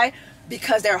why?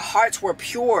 Because their hearts were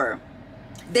pure.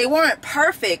 They weren't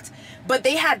perfect, but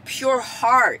they had pure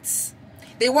hearts.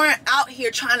 They weren't out here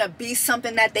trying to be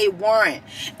something that they weren't.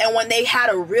 And when they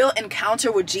had a real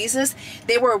encounter with Jesus,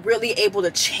 they were really able to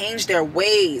change their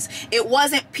ways. It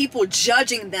wasn't people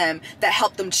judging them that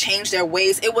helped them change their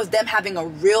ways. It was them having a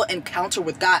real encounter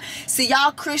with God. See,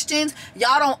 y'all Christians,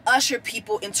 y'all don't usher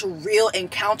people into real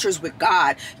encounters with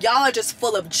God. Y'all are just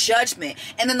full of judgment.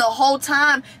 And then the whole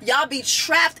time, y'all be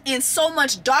trapped in so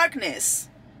much darkness.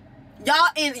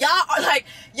 Y'all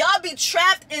be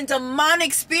trapped in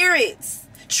demonic spirits.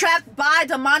 Trapped by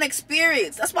demonic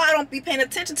spirits. That's why I don't be paying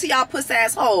attention to y'all puss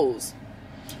ass hoes.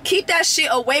 Keep that shit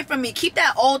away from me. Keep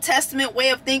that Old Testament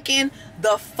way of thinking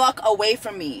the fuck away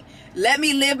from me. Let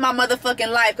me live my motherfucking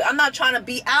life. I'm not trying to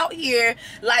be out here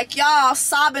like y'all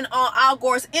sobbing on Al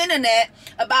Gore's internet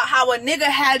about how a nigga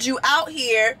had you out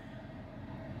here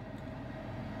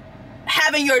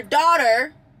having your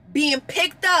daughter being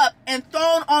picked up and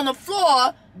thrown on the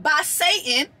floor by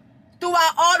Satan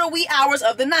throughout all the wee hours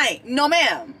of the night. No,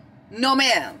 ma'am. No,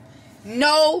 ma'am.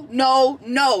 No, no,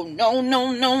 no, no,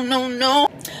 no, no, no, no.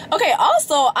 Okay,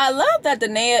 also, I love that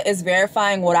Danae is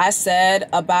verifying what I said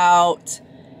about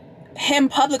him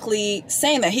publicly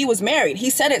saying that he was married. He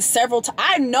said it several times.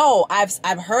 I know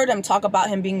I've heard him talk about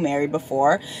him being married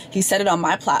before. He said it on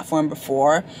my platform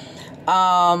before.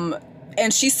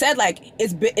 And she said, like,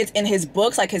 it's in his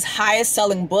books, like his highest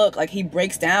selling book, like he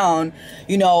breaks down,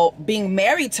 you know, being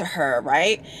married to her,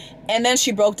 right? And then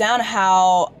she broke down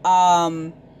how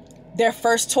their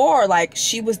first tour, like,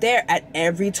 she was there at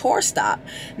every tour stop.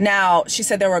 Now, she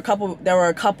said there were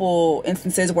a couple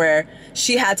instances where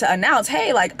she had to announce,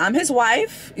 hey, like, I'm his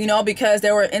wife, you know, because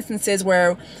there were instances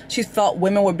where she felt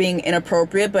women were being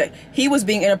inappropriate, but he was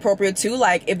being inappropriate too.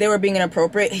 Like, if they were being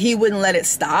inappropriate, he wouldn't let it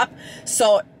stop.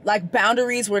 So, like,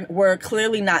 boundaries were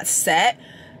clearly not set.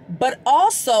 But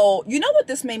also, you know what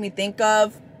this made me think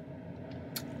of?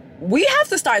 We have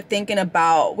to start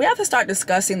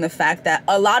discussing the fact that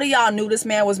a lot of y'all knew this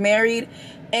man was married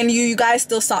and you guys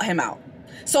still sought him out.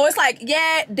 So it's like,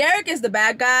 yeah, Derek is the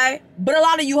bad guy, but a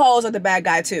lot of you hoes are the bad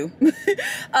guy too.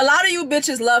 A lot of you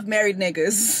bitches love married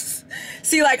niggas.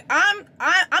 See, like, I'm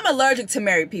allergic to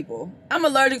married people. I'm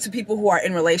allergic to people who are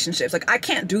in relationships. Like, I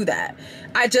can't do that.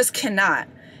 I just cannot.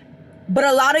 But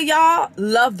a lot of y'all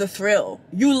love the thrill.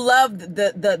 You loved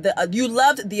you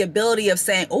loved the ability of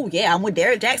saying, oh yeah, I'm with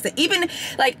Derek Jaxn. Even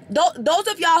like those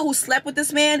of y'all who slept with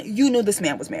this man, you knew this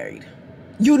man was married.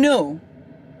 You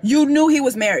knew he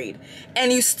was married,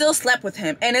 and you still slept with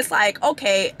him. And it's like,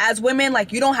 okay, as women,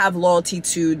 like, you don't have loyalty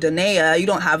to Danae, you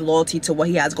don't have loyalty to what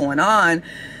he has going on,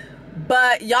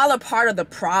 but y'all are part of the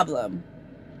problem.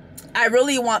 I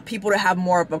really want people to have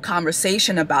more of a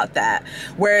conversation about that,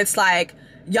 where it's like,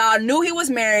 y'all knew he was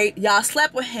married, y'all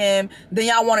slept with him, then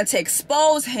y'all wanted to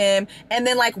expose him, and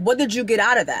then like, what did you get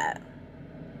out of that?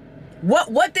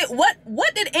 What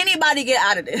did anybody get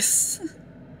out of this?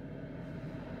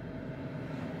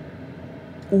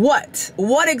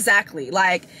 What exactly?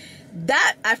 Like,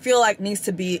 that I feel like needs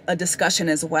to be a discussion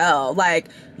as well. Like,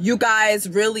 you guys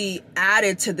really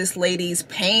added to this lady's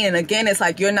pain, and again, it's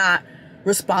like, you're not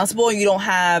responsible, you don't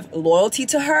have loyalty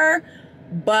to her,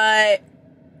 but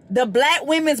the black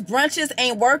women's brunches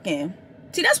ain't working.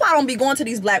 See, that's why I don't be going to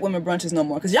these black women brunches no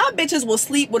more, because y'all bitches will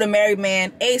sleep with a married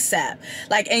man ASAP.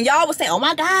 Like, and y'all will say, oh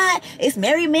my God, it's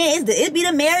married men, it be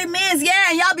the married men's. Yeah,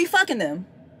 and y'all be fucking them.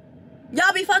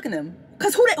 Y'all be fucking them.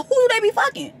 Because who do they be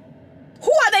fucking?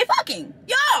 Who are they fucking?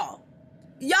 Y'all.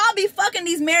 Y'all be fucking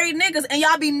these married niggas, and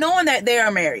y'all be knowing that they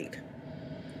are married.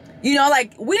 You know,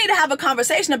 like, we need to have a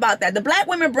conversation about that. The black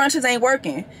women brunches ain't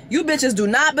working. You bitches do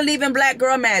not believe in black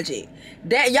girl magic.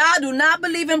 That y'all do not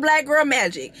believe in black girl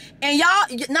magic. And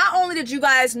y'all, not only did you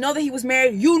guys know that he was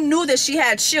married, you knew that she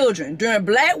had children. During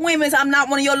Black Women's I'm Not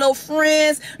One of Your Little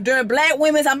Friends, during Black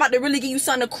Women's I'm About to Really Give You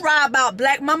Something to Cry About,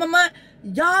 Black Mama Month,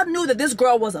 y'all knew that this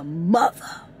girl was a mother.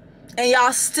 And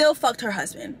y'all still fucked her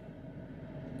husband.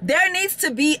 There needs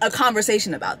to be a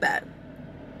conversation about that.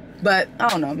 But I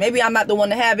don't know, maybe I'm not the one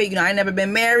to have it. You know, I ain't never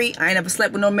been married. I ain't never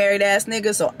slept with no married ass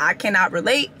nigga, so I cannot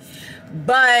relate.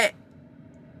 But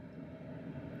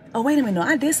oh, wait a minute, no,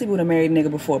 I did sleep with a married nigga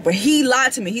before, but he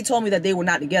lied to me. He told me that they were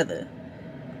not together.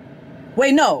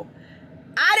 Wait, no,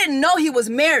 I didn't know he was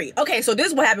married. Okay, so this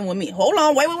is what happened with me. Hold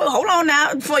on, wait, hold on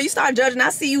now. Before you start judging, I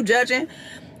see you judging.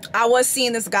 I was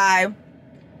seeing this guy,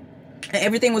 and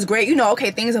everything was great. You know,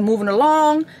 okay, things are moving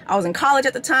along. I was in college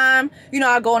at the time. You know,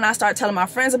 I go and I start telling my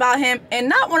friends about him. And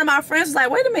not one of my friends was like,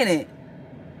 wait a minute.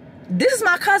 This is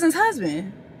my cousin's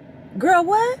husband. Girl,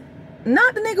 what?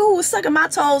 Not the nigga who was sucking my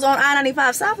toes on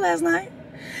I-95 South last night.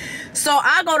 So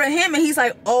I go to him and he's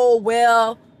like, oh,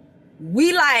 well,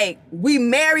 we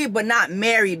married but not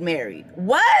married.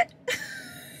 What?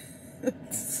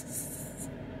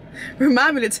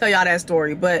 Remind me to tell y'all that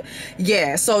story. But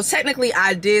yeah, so technically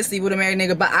I did sleep with a married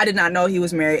nigga, but I did not know he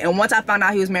was married. And once I found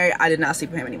out he was married, I did not sleep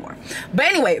with him anymore. But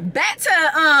anyway, back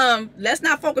to let's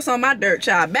not focus on my dirt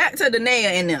child. Back to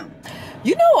Danae and them.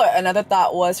 You know what another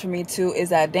thought was for me too is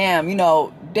that, damn, you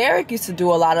know, Derek used to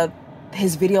do a lot of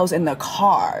his videos in the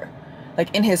car,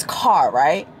 like in his car,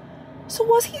 right? So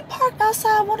was he parked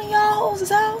outside one of y'all hoes'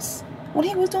 house when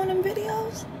he was doing them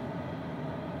videos?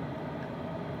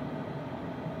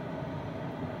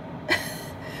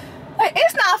 Like,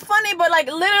 it's not funny, but like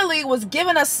literally was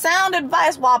giving us sound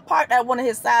advice while parked at one of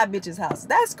his side bitches' houses.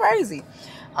 That's crazy.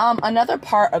 Another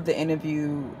part of the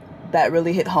interview that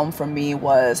really hit home for me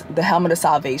was the helmet of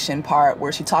salvation part,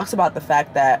 where she talks about the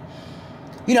fact that,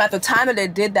 you know, at the time that they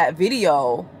did that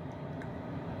video,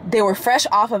 they were fresh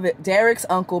off of it. Derek's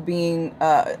uncle being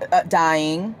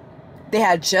dying. They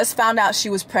had just found out she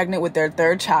was pregnant with their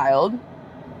third child.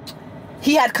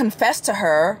 He had confessed to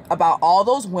her about all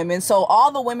those women. So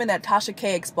all the women that Tasha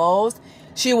K exposed,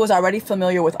 she was already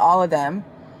familiar with all of them.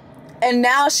 And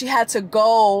now she had to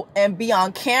go and be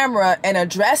on camera and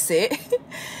address it.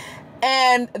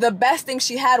 And the best thing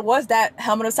she had was that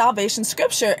helmet of salvation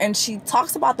scripture. And she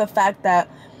talks about the fact that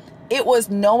it was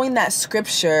knowing that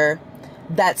scripture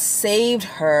that saved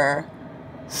her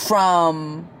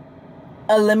from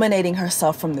eliminating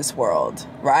herself from this world,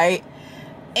 right?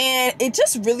 And it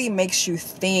just really makes you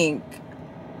think.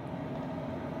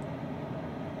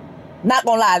 Not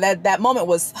gonna lie, that moment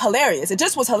was hilarious. It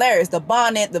just was hilarious. The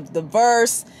bonnet, the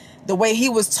verse, the way he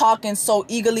was talking so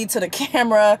eagerly to the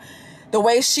camera, the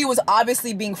way she was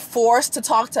obviously being forced to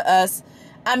talk to us.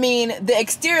 I mean, the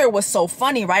exterior was so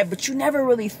funny, right? But you never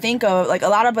really think of, like, a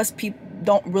lot of us people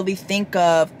don't really think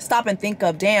of, stop and think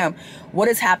of, damn, what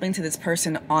is happening to this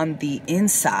person on the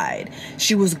inside?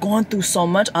 She was going through so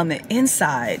much on the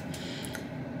inside.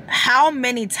 How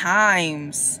many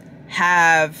times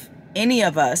have any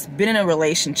of us been in a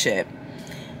relationship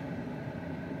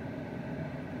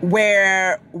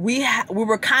where we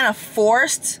were kind of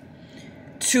forced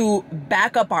to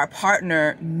back up our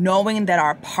partner, knowing that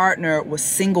our partner was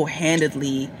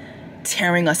single-handedly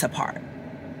tearing us apart?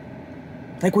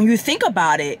 Like, when you think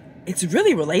about it, it's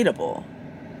really relatable.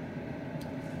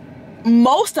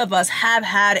 Most of us have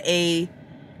had a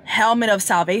helmet of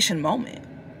salvation moment.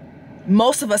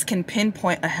 Most of us can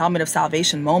pinpoint a helmet of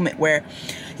salvation moment where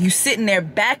you sitting there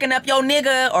backing up your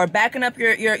nigga or backing up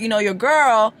your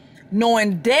girl,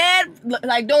 knowing dead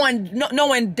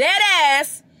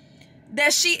ass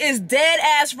that she is dead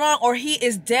ass wrong or he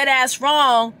is dead ass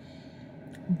wrong.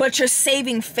 but you're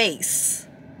saving face.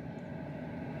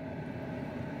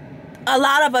 A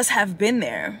lot of us have been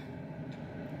there.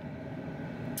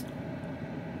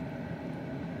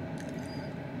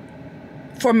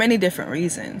 For many different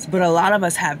reasons, but a lot of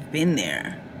us have been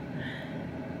there.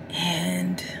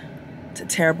 And it's a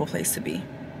terrible place to be.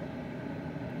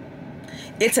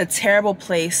 It's a terrible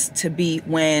place to be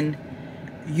when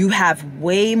you have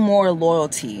way more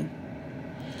loyalty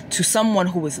to someone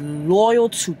who is loyal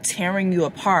to tearing you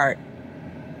apart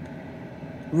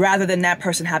rather than that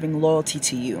person having loyalty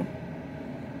to you.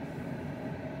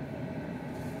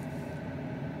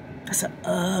 That's an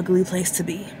ugly place to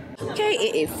be. Okay,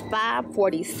 it is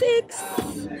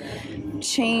 5:46.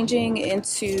 Changing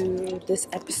into this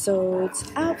episode's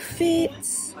outfit.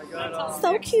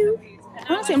 So cute.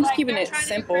 Honestly, I'm just keeping it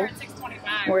simple.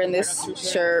 Wearing this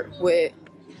shirt with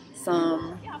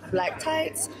some black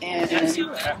tights and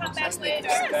sneakers.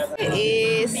 It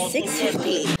is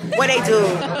 6:50. What they do?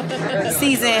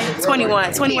 Season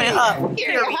 21, 21 and up.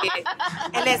 Period.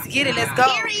 And let's get it. Let's go.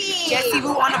 Jessie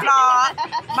Woo on the vlog.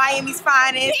 Miami's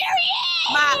finest.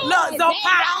 My look,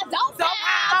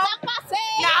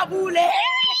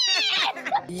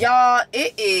 y'all,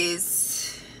 it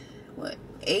is what,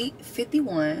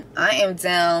 8:51. I am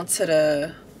down to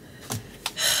the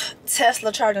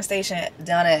Tesla charging station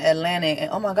down at Atlantic,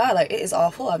 and oh my god, like, it is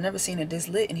all full. I've never seen it this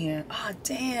lit in here. Oh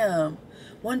damn,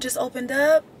 one just opened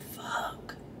up.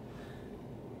 Fuck,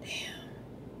 damn,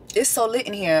 it's so lit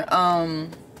in here. I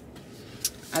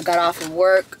got off of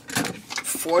work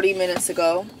 40 minutes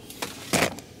ago.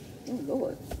 Oh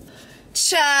Lord,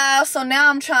 child. So now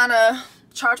I'm trying to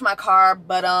charge my car,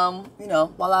 but you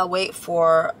know, while I wait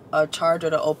for a charger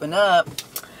to open up,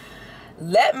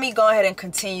 let me go ahead and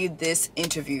continue this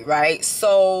interview, right?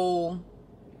 So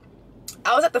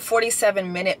I was at the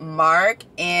 47-minute mark,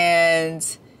 and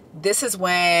this is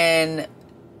when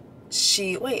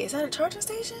she, wait, is that a charging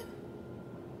station?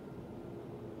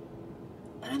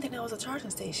 I don't think that was a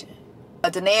charging station.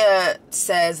 Danae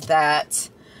says that,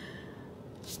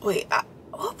 wait,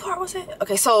 what part was it?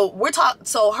 Okay, so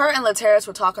so her and Laterras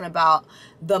were talking about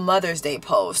the Mother's Day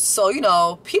post. So, you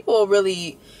know, people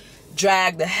really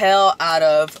dragged the hell out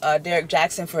of Derek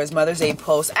Jaxn for his Mother's Day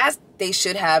post, as they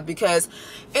should have, because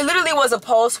it literally was a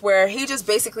post where he just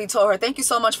basically told her, thank you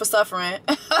so much for suffering.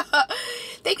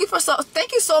 Thank you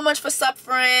so much for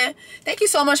suffering. Thank you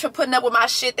so much for putting up with my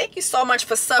shit. Thank you so much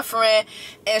for suffering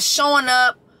and showing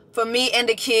up for me and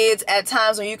the kids at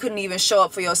times when you couldn't even show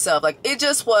up for yourself. Like, it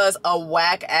just was a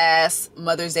whack ass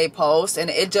Mother's Day post, and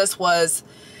it just was,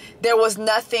 there was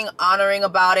nothing honoring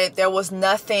about it. There was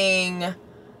nothing,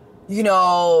 you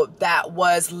know, that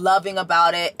was loving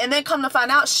about it. And then come to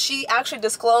find out, she actually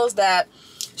disclosed that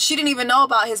she didn't even know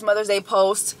about his Mother's Day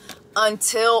post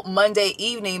until Monday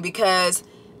evening, because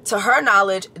to her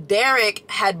knowledge, Derek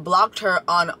had blocked her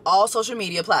on all social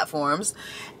media platforms.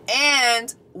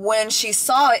 And when she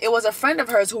saw it, it was a friend of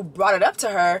hers who brought it up to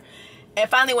her. And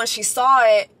finally, when she saw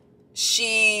it,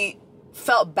 she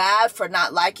felt bad for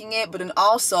not liking it. But then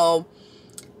also,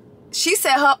 she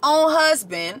said her own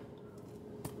husband,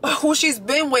 who she's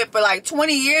been with for like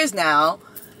 20 years now,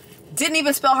 didn't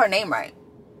even spell her name right.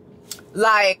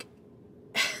 Like,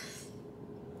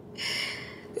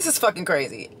 this is fucking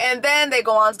crazy. And then they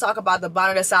go on to talk about the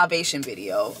Bonnet of Salvation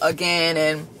video again,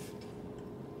 and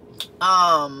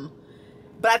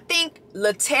but I think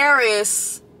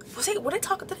Laterras, did they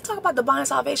talk about the Bonnet of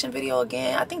Salvation video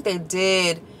again? I think they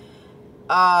did.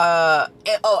 And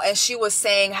she was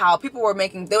saying how they were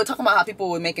talking about how people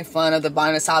were making fun of the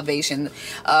Bonnet of Salvation,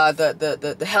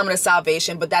 the helmet of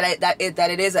salvation, but that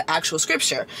it is an actual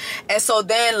scripture. And so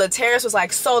then Laterras was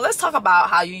like, so let's talk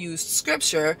about how you use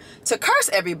scripture to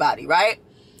curse everybody, right?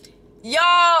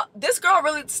 Y'all, this girl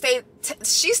really stayed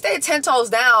 10 toes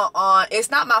down on,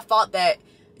 it's not my fault that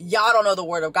y'all don't know the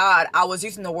word of God. I was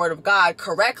using the word of God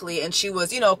correctly. And she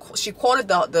was, you know, she quoted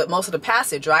the most of the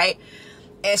passage, right?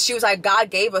 And she was like, God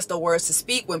gave us the words to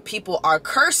speak when people are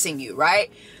cursing you,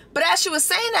 right? But as she was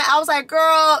saying that, I was like,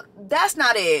 girl, that's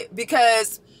not it.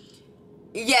 Because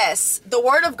yes, the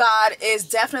word of God is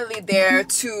definitely there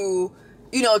to,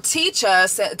 you know, teach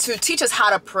us how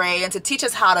to pray and to teach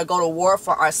us how to go to war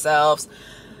for ourselves.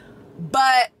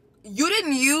 But you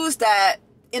didn't use that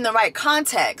in the right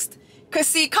context. Because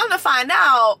see, come to find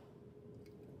out,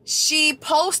 when she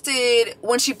posted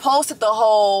the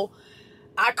whole,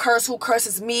 I curse who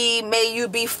curses me, may you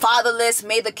be fatherless,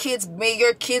 may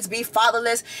your kids be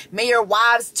fatherless, may your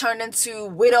wives turn into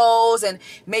widows, and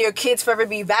may your kids forever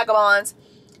be vagabonds.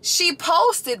 She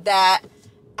posted that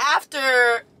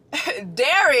after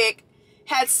Derek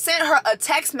had sent her a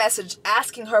text message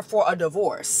asking her for a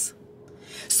divorce.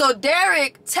 So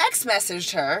Derek text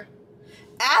messaged her,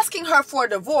 asking her for a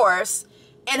divorce,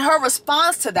 and her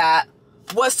response to that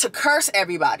was to curse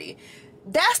everybody.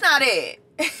 That's not it.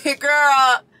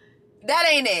 Girl, that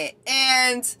ain't it.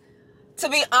 And to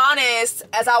be honest,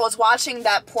 as I was watching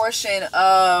that portion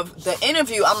of the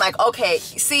interview, I'm like, okay,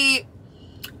 see,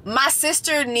 my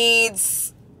sister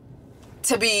needs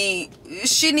to be,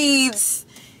 she needs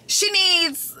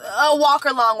a walk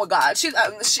along with God. She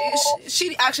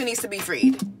actually needs to be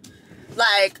freed.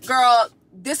 Like, girl,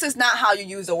 this is not how you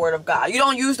use the word of God. You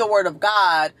don't use the word of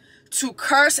God to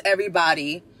curse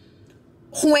everybody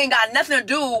who ain't got nothing to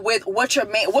do with what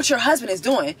your husband is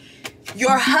doing.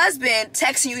 Your husband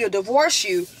texting you to divorce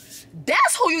you,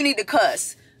 that's who you need to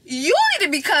cuss. You need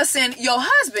to be cussing your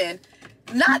husband,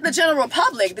 not the general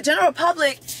public. The general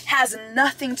public has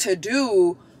nothing to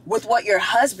do with what your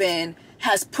husband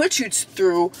has put you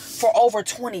through for over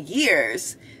 20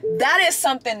 years. That is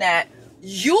something that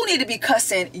you need to be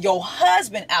cussing your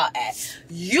husband out at.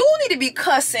 You need to be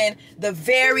cussing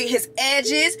his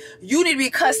edges. You need to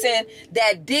be cussing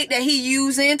that dick that he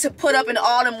using to put up in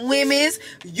all them women's.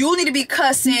 You need to be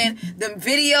cussing them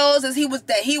videos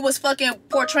that he was fucking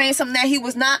portraying something that he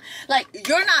was not. Like,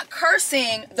 you're not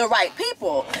cursing the right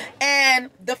people. And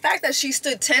the fact that she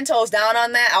stood 10 toes down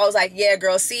on that, I was like, yeah,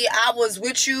 girl, see, I was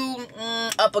with you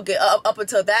up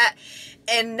until that.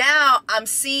 And now I'm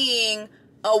seeing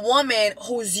a woman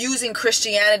who's using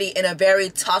Christianity in a very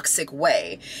toxic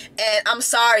way. And I'm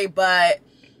sorry, but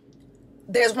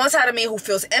there's one side of me who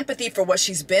feels empathy for what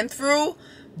she's been through,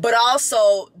 but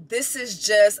also this is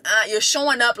just, you're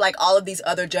showing up like all of these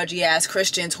other judgy ass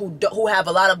Christians who have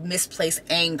a lot of misplaced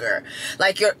anger.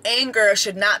 Like, your anger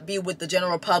should not be with the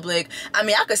general public. I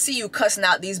mean, I could see you cussing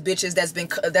out these bitches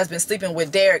that's been sleeping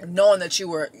with Derek, knowing that you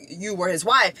were his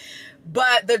wife.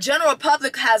 But the general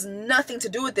public has nothing to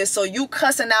do with this. So you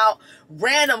cussing out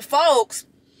random folks,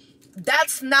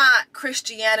 that's not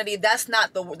Christianity. That's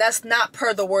not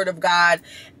per the word of God.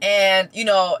 And, you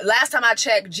know, last time I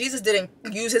checked, Jesus didn't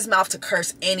use his mouth to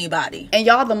curse anybody. And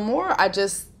y'all, the more I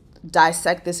just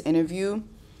dissect this interview,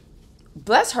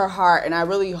 bless her heart. And I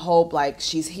really hope like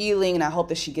she's healing, and I hope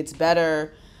that she gets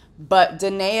better. But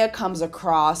Danae comes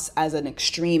across as an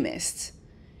extremist.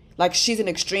 Like, she's an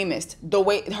extremist. The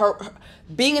way her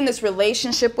being in this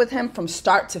relationship with him from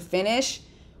start to finish,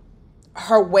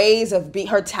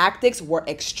 her tactics were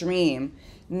extreme.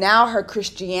 Now her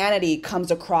Christianity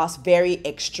comes across very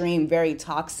extreme, very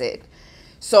toxic.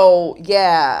 So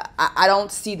yeah, I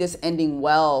don't see this ending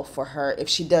well for her if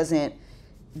she doesn't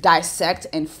dissect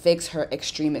and fix her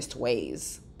extremist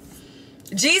ways.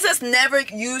 Jesus never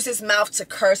used his mouth to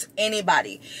curse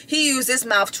anybody. He used his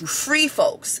mouth to free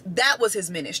folks. That was his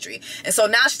ministry. And so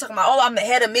now she's talking about, oh, I'm the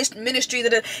head of ministry.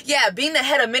 Yeah, being the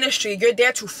head of ministry, you're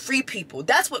there to free people.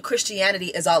 That's what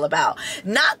Christianity is all about.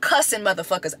 Not cussing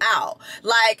motherfuckers out.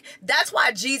 Like, that's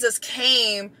why Jesus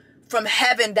came from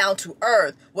heaven down to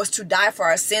earth, was to die for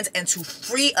our sins and to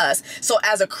free us. So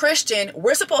as a Christian,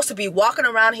 we're supposed to be walking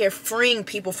around here freeing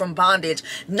people from bondage,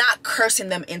 not cursing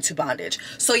them into bondage.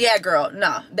 So yeah, girl,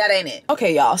 nah, that ain't it.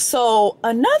 Okay, y'all. So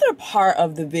another part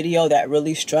of the video that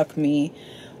really struck me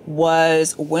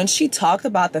was when she talked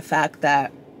about the fact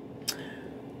that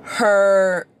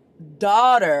her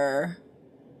daughter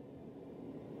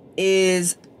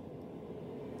is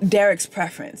Derek's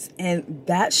preference. And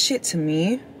that shit, to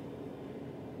me,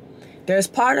 there's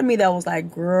part of me that was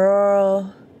like,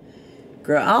 girl,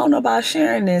 I don't know about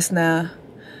sharing this now.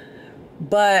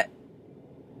 But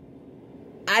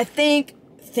I think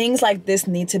things like this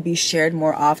need to be shared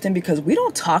more often, because we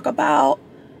don't talk about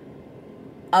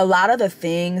a lot of the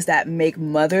things that make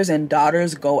mothers and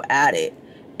daughters go at it.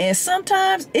 And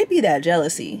sometimes it be that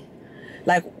jealousy.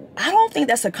 Like, I don't think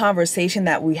that's a conversation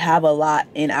that we have a lot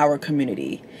in our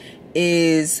community,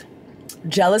 is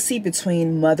jealousy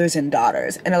between mothers and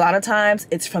daughters. And a lot of times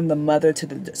it's from the mother to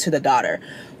the daughter,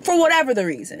 for whatever the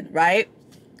reason, right?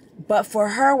 But for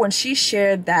her, when she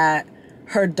shared that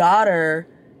her daughter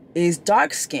is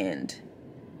dark-skinned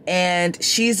and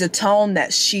she's the tone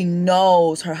that she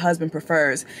knows her husband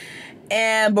prefers.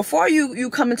 And before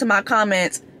you come into my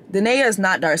comments, Danae is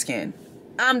not dark-skinned.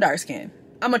 I'm dark-skinned.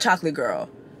 I'm a chocolate girl.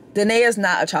 Danae is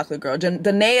not a chocolate girl.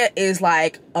 Danae is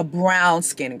like a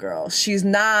brown-skinned girl. She's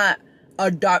not a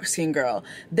dark skin girl.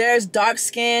 There's dark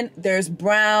skin, there's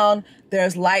brown,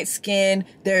 there's light skin,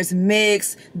 there's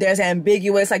mixed, there's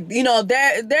ambiguous. Like, you know,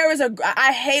 there is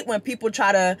I hate when people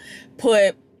try to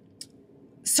put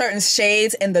certain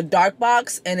shades in the dark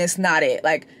box and it's not it.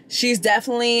 Like, she's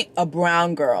definitely a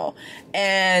brown girl.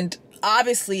 And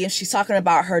obviously, if she's talking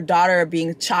about her daughter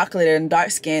being chocolate and dark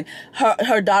skin,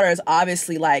 her daughter is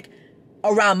obviously like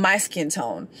around my skin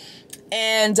tone.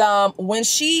 And when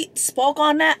she spoke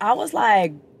on that, I was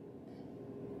like,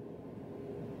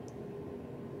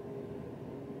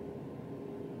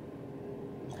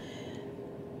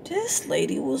 this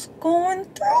lady was going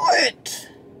through it.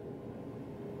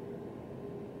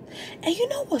 And you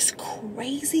know what's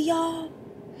crazy, y'all?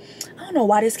 I don't know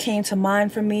why this came to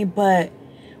mind for me, but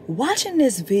watching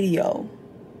this video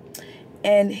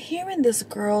and hearing this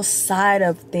girl's side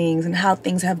of things and how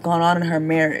things have gone on in her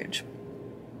marriage.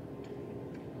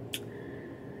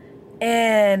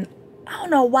 And I don't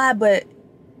know why, but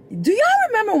do y'all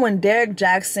remember when Derek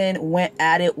Jaxn went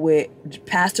at it with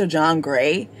Pastor John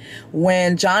Gray?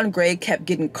 When John Gray kept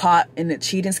getting caught in the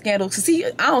cheating scandal? So see,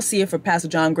 I don't see it for Pastor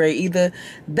John Gray either.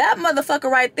 That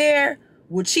motherfucker right there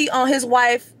would cheat on his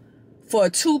wife for a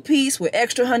 2-piece with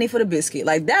extra honey for the biscuit.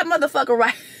 Like that motherfucker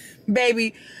right,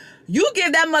 baby. You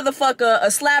give that motherfucker a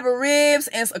slab of ribs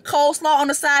and a coleslaw on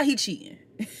the side, he cheating.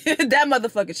 That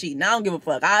motherfucker cheating. I don't give a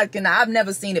fuck. I've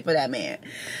never seen it for that man.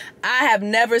 I have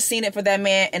never seen it for that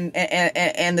man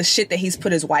and the shit that he's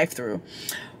put his wife through.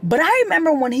 But I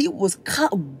remember when he was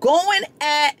going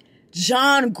at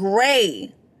John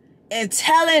Gray and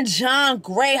telling John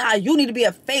Gray how you need to be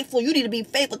you need to be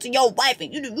faithful to your wife,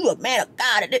 and you a man of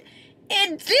God.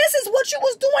 And this is what you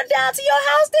was doing down to your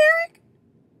house, Derek?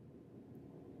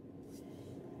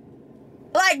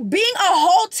 Like being a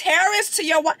whole terrorist to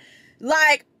your wife.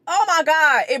 Like, oh my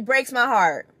God, it breaks my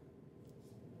heart.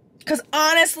 Because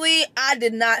honestly, I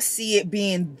did not see it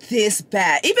being this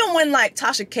bad. Even when like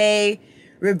Tasha K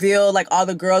revealed like all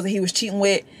the girls that he was cheating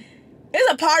with, there's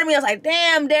a part of me that was like,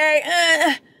 damn, Derek.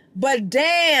 But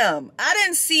damn, I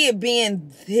didn't see it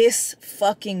being this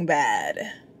fucking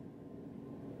bad.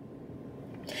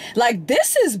 Like,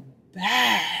 this is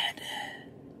bad.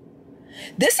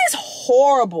 This is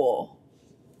horrible.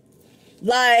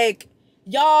 Like,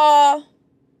 y'all.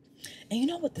 And you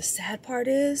know what the sad part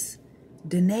is?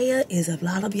 Danae is a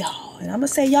lot of y'all. And I'm going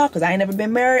to say y'all because I ain't never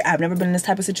been married. I've never been in this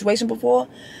type of situation before.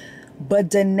 But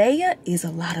Danae is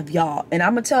a lot of y'all. And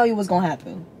I'm going to tell you what's going to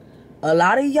happen. A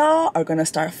lot of y'all are going to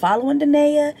start following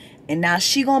Danae. And now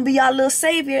she going to be y'all little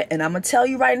savior. And I'm going to tell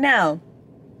you right now.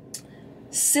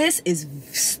 Sis is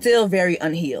still very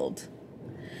unhealed.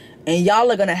 And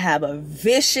y'all are going to have a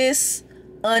vicious,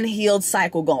 unhealed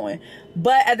cycle going.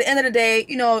 But at the end of the day,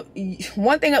 you know,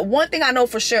 one thing I know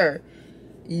for sure,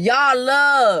 y'all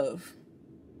love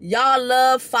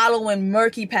following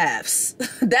murky paths.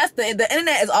 That's the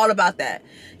internet is all about that.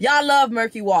 Y'all love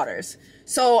murky waters.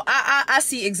 So I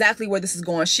see exactly where this is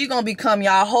going. She gonna become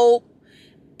y'all hope.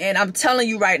 And I'm telling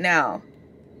you right now,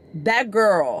 that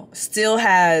girl still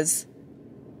has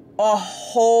a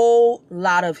whole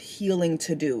lot of healing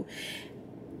to do.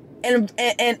 And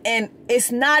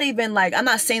it's not even like, I'm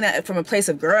not saying that from a place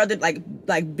of girl that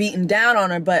like beating down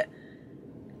on her, but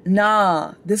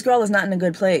nah, this girl is not in a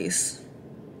good place.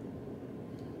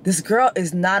 This girl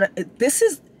is not, this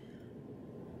is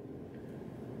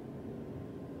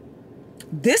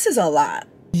a lot.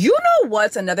 You know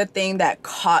what's another thing that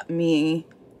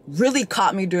really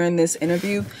caught me during this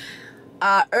interview?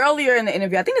 Earlier in the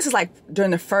interview, I think this is like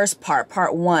during the first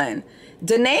part 1,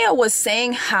 Danae was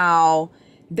saying how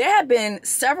there have been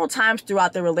several times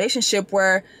throughout the relationship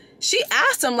where she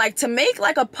asked him like to make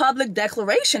like a public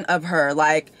declaration of her.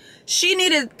 Like she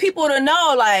needed people to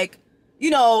know, like, you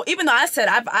know, even though I said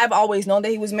I've always known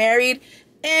that he was married,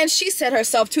 and she said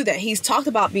herself too that he's talked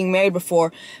about being married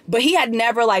before, but he had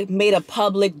never like made a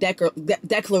public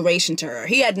declaration to her.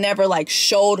 He had never like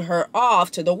showed her off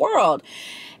to the world.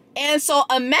 And so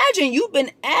imagine you've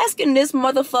been asking this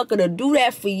motherfucker to do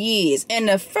that for years. And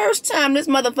the first time this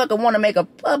motherfucker want to make a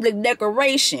public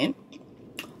declaration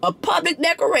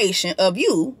of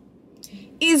you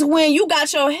is when you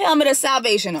got your helmet of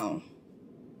salvation on.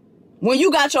 When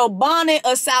you got your bonnet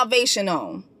of salvation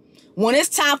on. When it's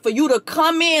time for you to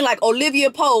come in like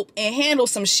Olivia Pope and handle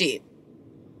some shit.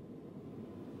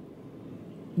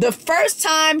 The first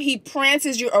time he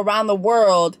prances you around the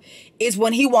world is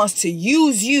when he wants to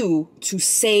use you to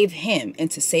save him and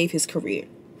to save his career.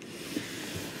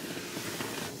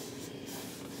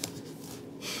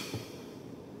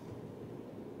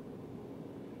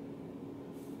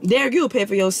 Derek, you'll pay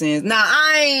for your sins. Now,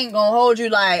 I ain't gonna hold you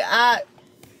like, I'm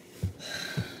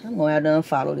gonna have to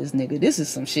unfollow this nigga. This is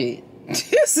some shit.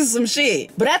 This is some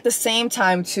shit. But at the same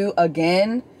time, too,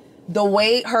 again, the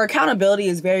way her accountability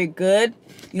is very good.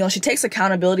 You know, she takes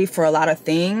accountability for a lot of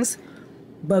things.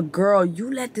 But girl,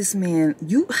 you let this man,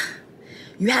 you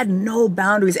had no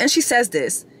boundaries. And she says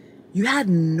this, you had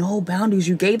no boundaries.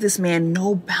 You gave this man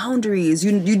no boundaries.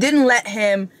 You didn't let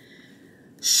him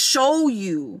show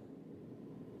you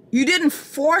You didn't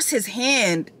force his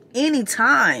hand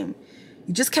anytime.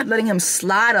 You just kept letting him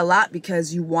slide a lot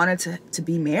because you wanted to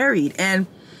be married. And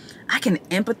I can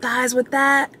empathize with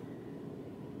that.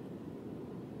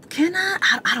 Can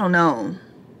I? I don't know.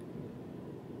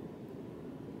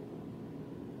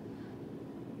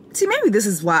 See, maybe this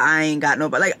is why I ain't got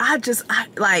nobody.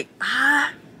 Like,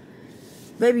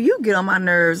 baby, you get on my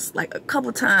nerves like a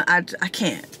couple times. I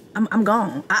can't. I'm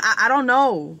gone. I don't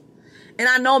know. And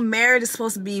I know marriage is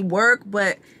supposed to be work,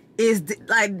 but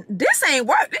this ain't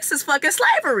work. This is fucking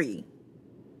slavery.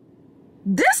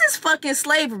 This is fucking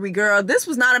slavery, girl. This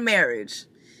was not a marriage.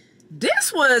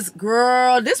 This was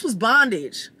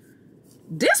bondage.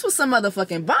 This was some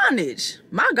motherfucking bondage.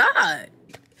 My God.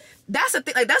 That's the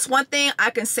thing. Like, that's one thing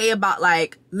I can say about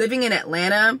like living in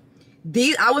Atlanta.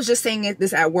 I was just saying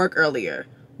this at work earlier.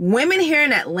 Women here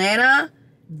in Atlanta,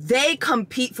 they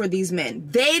compete for these men.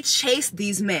 They chase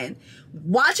these men.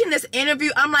 Watching this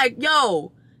interview, I'm like,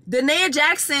 yo,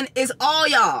 Jaxn is all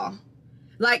y'all.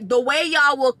 Like, the way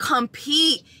y'all will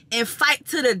compete and fight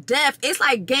to the death, it's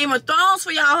like Game of Thrones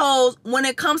for y'all hoes when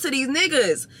it comes to these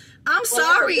niggas. I'm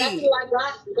sorry. Exactly like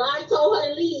God told her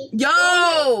to leave.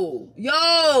 Yo,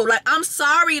 like, I'm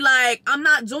sorry. Like, I'm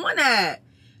not doing that.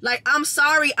 Like, I'm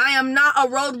sorry. I am not a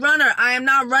road runner. I am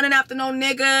not running after no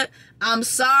nigga. I'm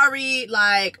sorry.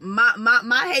 Like,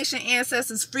 my Haitian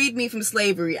ancestors freed me from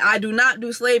slavery. I do not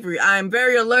do slavery. I am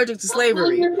very allergic to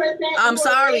slavery. I'm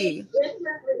sorry.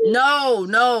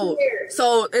 No.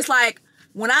 So it's like,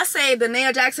 when I say the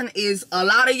Jaxn is a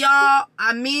lot of y'all,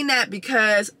 I mean that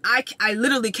because I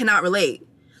literally cannot relate.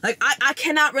 Like, I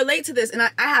cannot relate to this, and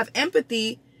I have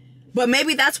empathy. But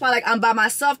maybe that's why, like, I'm by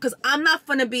myself, because I'm not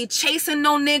gonna be chasing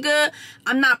no nigga.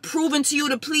 I'm not proving to you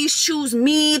to please choose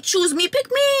me, pick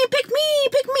me.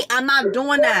 I'm not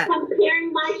doing that.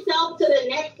 Comparing myself to the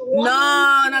next one. No.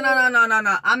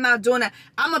 I'm not doing that.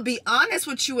 I'm gonna be honest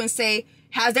with you and say,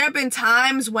 has there been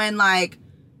times when, like,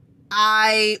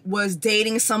 I was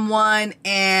dating someone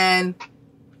and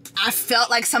I felt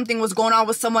like something was going on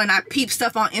with someone and I peeped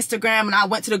stuff on Instagram and I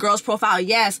went to the girl's profile?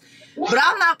 Yes. But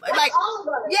I'm not like,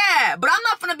 yeah, but I'm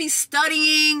not gonna be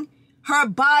studying her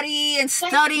body and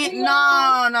studying.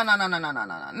 No.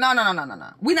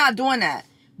 We're not doing that.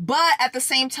 But at the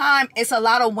same time, it's a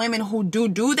lot of women who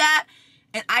do that,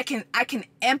 and I can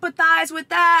empathize with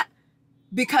that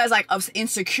because, like, of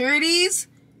insecurities.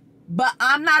 But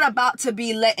I'm not about to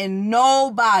be letting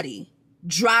nobody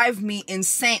drive me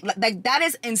insane. Like, that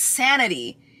is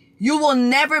insanity. You will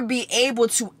never be able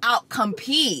to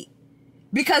outcompete.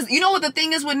 Because you know what the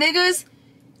thing is with niggas?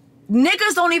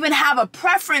 Niggas don't even have a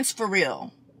preference for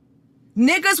real.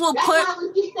 Niggas will that's put... That's not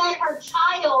what she said, her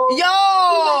child.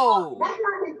 Yo! That's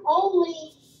not his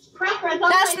only preference.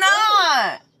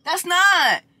 That's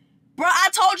not. Bro, I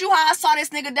told you how I saw this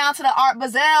nigga down to the Art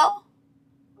Basel.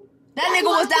 That nigga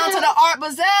was down to the Art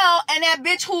Basel, and that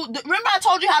bitch who... Remember I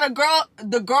told you how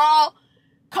the girl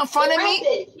confronted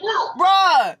me?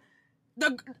 Bruh,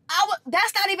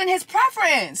 that's not even his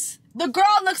preference. The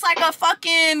girl looks like a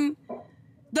fucking...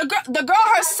 The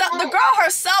girl herself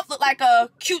looked like a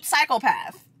cute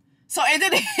psychopath. So it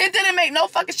didn't make no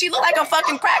fucking... She looked like a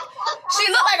fucking She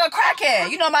looked like a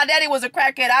crackhead. You know, my daddy was a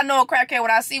crackhead. I know a crackhead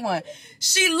when I see one.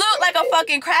 She looked like a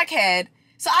fucking crackhead.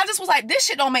 So I just was like, this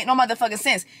shit don't make no motherfucking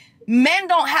sense. Men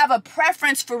don't have a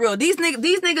preference for real. These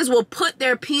niggas will put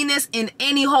their penis in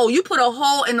any hole. You put a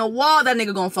hole in the wall, that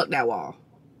nigga gonna fuck that wall.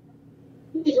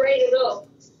 He's ready to go.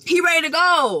 He ready to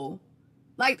go.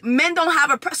 Like, men don't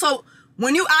have a so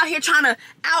when you out here trying to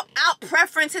out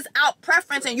preference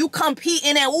and you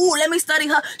competing and ooh, let me study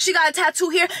her. She got a tattoo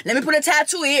here. Let me put a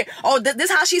tattoo here. Oh, this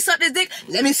how she sucked his dick.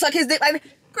 Let me suck his dick. Like,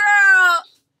 girl,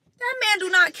 that man do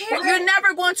not care. You're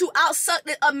never going to outsuck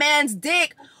a man's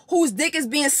dick whose dick is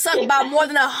being sucked by more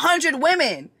than 100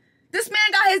 women. This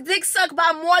man got his dick sucked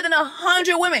by more than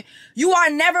 100 women. You are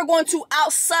never going to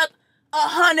outsuck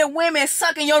 100 women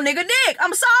sucking your nigga dick.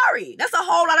 I'm sorry. That's a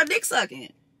whole lot of dick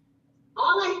sucking.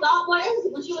 All I thought was,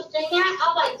 when she was saying that,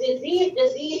 I was like,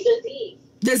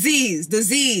 disease.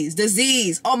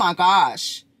 Oh my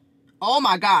gosh.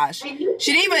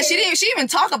 She didn't even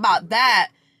talk about that.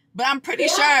 But I'm pretty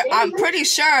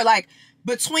sure, like,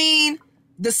 between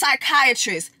the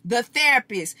psychiatrist, the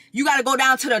therapist, you got to go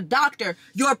down to the doctor.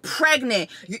 You're pregnant.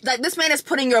 Like, this man is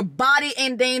putting your body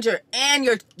in danger and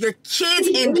your kids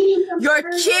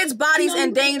bodies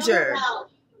in danger.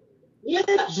 Yeah,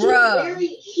 bruh.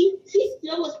 She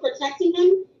still was protecting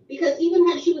him, because even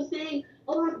when she was saying,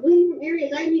 oh, I'm bleeding from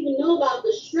areas I didn't even know about,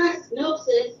 the stress, no,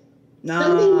 sis.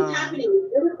 Something was happening.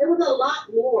 It was a lot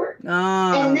more.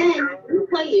 And then, let me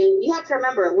tell you, you have to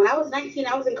remember, when I was 19,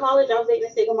 I was in college, I was dating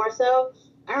a single Marcel.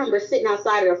 I remember sitting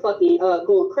outside of the fucking,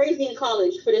 going crazy in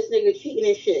college for this nigga cheating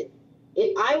and shit.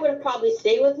 If I would have probably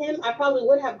stayed with him, I probably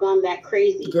would have gone that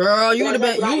crazy. Girl, you would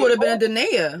have been a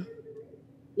Danae.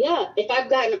 Yeah, if I've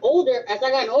gotten older, as I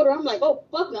gotten older, I'm like, oh,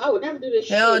 fuck no, I would never do this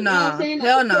shit. Hell You know what I'm nah. saying?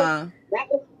 Hell nah.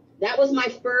 That was my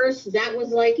first, that was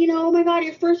like, you know, oh my God,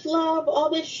 your first love, all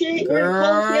this shit. Girl. We're in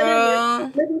college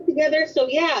together, we're living together. So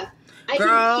yeah, I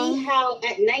can see how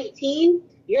at 19,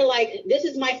 you're like, this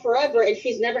is my forever, and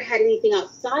she's never had anything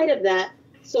outside of that.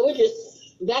 So it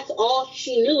just, that's all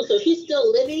she knew. So she's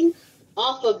still living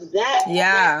off of that,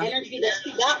 that energy that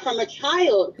she got from a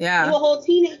child. Yeah. You a whole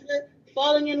teenager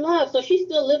falling in love. So she's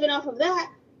still living off of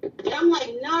that. And I'm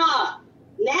like, nah,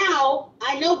 now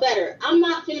I know better. I'm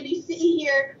not going to be sitting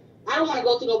here. I don't want to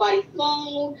go through nobody's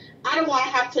phone. I don't want to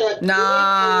have to.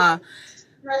 Nah.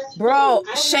 Bro,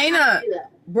 Shayna,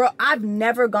 bro, I've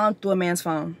never gone through a man's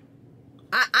phone.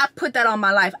 I put that on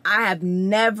my life. I have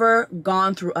never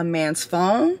gone through a man's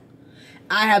phone.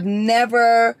 I have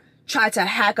never tried to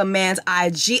hack a man's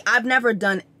IG. I've never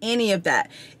done any of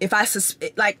that. If I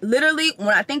like, literally, when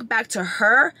I think back to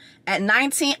her at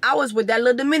 19, I was with that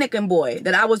little Dominican boy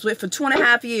that I was with for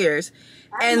 2.5 years.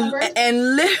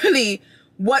 And literally,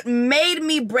 what made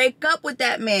me break up with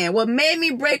that man, what made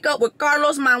me break up with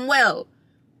Carlos Manuel,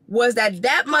 was that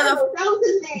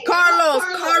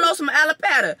Carlos from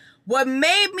Alapata. What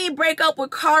made me break up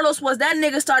with Carlos was that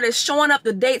nigga started showing up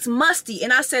the dates musty.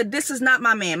 And I said, this is not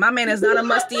my man. My man is not a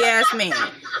musty ass man.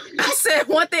 I said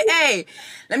one thing, hey,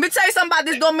 let me tell you something about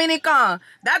this Dominican.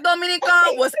 That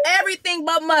Dominican was everything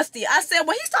but musty. I said,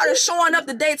 when he started showing up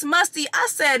the dates musty, I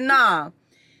said, nah.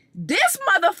 This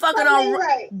motherfucker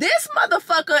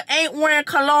ain't wearing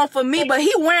cologne for me, but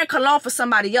he wearing cologne for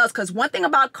somebody else. Because one thing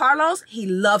about Carlos, he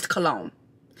loved cologne.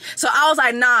 So I was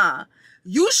like, nah.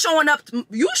 You showing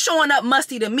up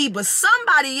musty to me, but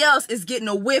somebody else is getting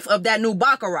a whiff of that new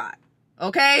Baccarat.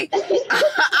 Okay?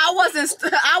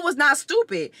 I was not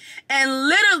stupid. And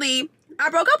literally,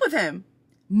 I broke up with him.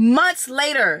 Months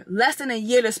later, less than a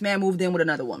year, this man moved in with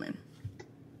another woman.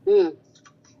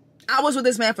 I was with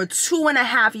this man for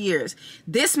 2.5 years.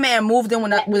 This man moved in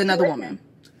with another woman.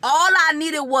 All I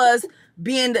needed was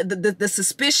being the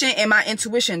suspicion and my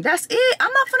intuition. That's it.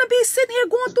 I'm not gonna be sitting here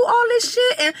going through all this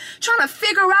shit and trying to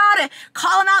figure out and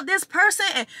calling out this person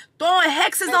and throwing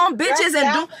hexes on bitches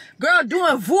and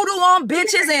doing voodoo on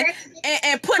bitches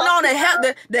and putting on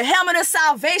the helmet of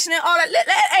salvation and all that.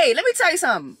 Hey, let me tell you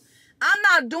something. I'm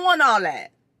not doing all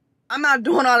that. I'm not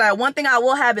doing all that. One thing I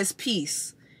will have is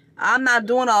peace. I'm not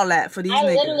doing all that for these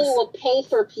niggas. I literally will pay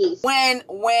for peace. When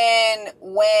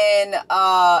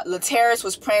Laterris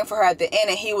was praying for her at the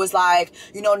end, and he was like,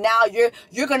 you know, now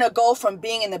you're gonna go from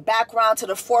being in the background to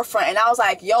the forefront, and I was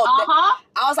like, yo, I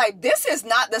was like, this is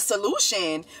not the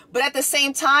solution. But at the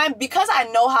same time, because I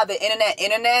know how the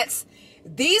internets,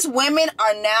 these women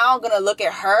are now gonna look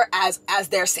at her as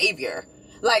their savior.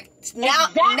 Like now,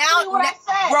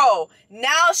 bro,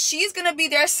 now she's gonna be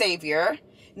their savior.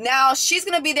 Now she's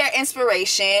going to be their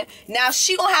inspiration. Now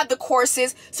she going to have the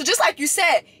courses. So just like you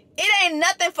said, it ain't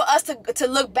nothing for us to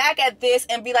look back at this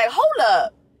and be like, hold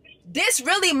up. This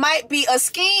really might be a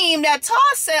scheme that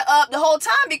Todd set up the whole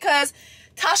time, because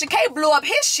Tasha K blew up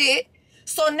his shit.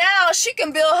 So now she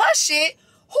can build her shit.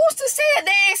 Who's to say that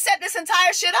they ain't set this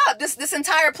entire shit up, this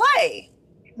entire play?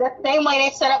 The same way they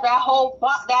set up that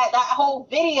whole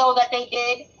video that they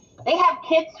did. They have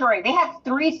kids to raise. They have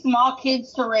 3 small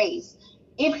kids to raise.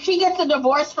 If she gets a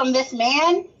divorce from this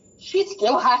man, she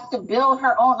still has to build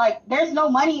her own. Like, there's no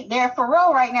money there for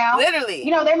real right now. Literally. You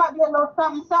know, there might be a little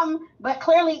something, but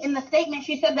clearly in the statement,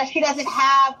 she said that she doesn't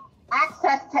have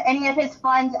access to any of his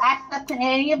funds, access to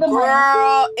any of the money.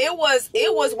 Girl, it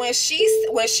was when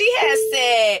she had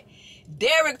said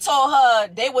Derek told her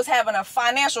they was having a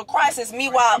financial crisis.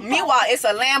 Meanwhile, it's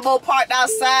a Lambo parked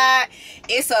outside.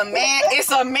 It's a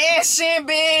mansion,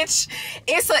 bitch.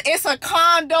 It's a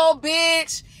condo,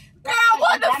 bitch. Girl,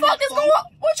 what the fuck is going on?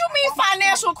 What you mean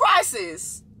financial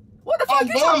crisis? What the fuck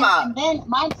you talking about? And then,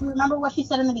 mind you, remember what she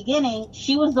said in the beginning?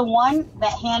 She was the one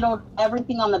that handled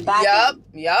everything on the back end.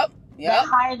 Yep. That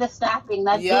hired the staffing,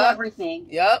 that did everything.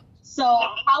 Yep. So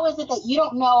how is it that you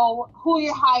don't know who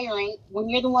you're hiring when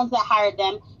you're the ones that hired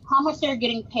them, how much they're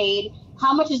getting paid,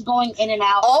 how much is going in and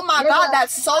out? Oh my God,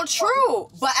 that's so true.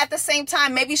 But at the same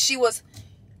time, maybe she was,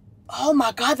 oh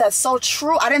my God, that's so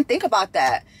true. I didn't think about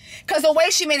that. Because the way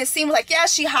she made it seem like, yeah,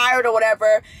 she hired or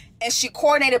whatever, and she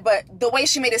coordinated, but the way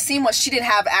she made it seem was she didn't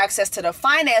have access to the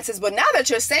finances. But now that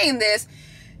you're saying this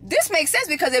makes sense,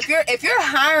 because if you're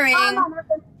hiring, I don't know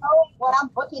what I'm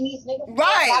booking these niggas.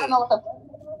 Right. I don't know what the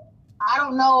I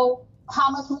don't know how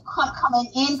much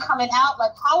coming in, coming out.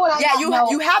 Like, how would I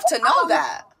know? You have to know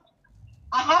that.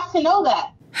 I have to know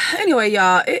that. Anyway,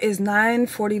 y'all, it is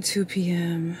 9:42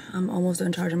 p.m. I'm almost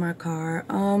done charging my car.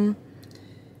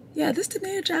 Yeah, this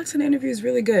Danae Jackson interview is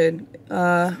really good.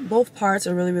 Both parts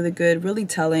are really, really good, really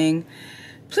telling.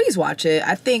 Please watch it.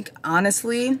 I think,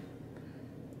 honestly,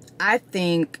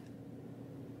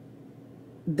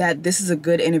 that this is a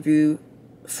good interview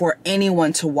for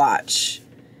anyone to watch.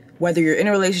 Whether you're in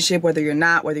a relationship, whether you're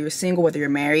not, whether you're single, whether you're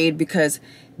married, because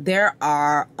there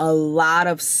are a lot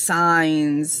of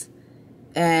signs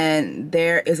and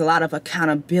there is a lot of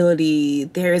accountability.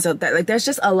 There's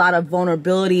just a lot of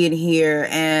vulnerability in here,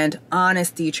 and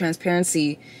honesty,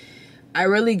 transparency. I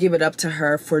really give it up to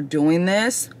her for doing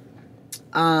this.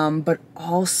 But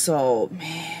also,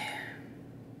 man,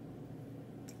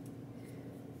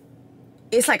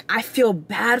 it's like I feel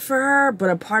bad for her, but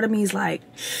a part of me is like,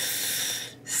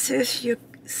 sis,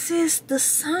 the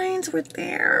signs were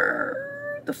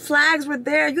there. The flags were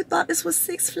there. You thought this was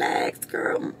Six Flags,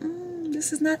 girl.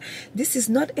 This is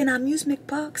not an amusement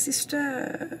park,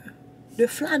 sister. The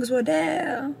flags were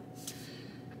there.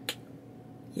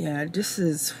 Yeah, this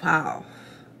is, wow.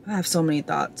 I have so many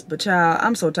thoughts, but y'all,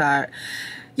 I'm so tired.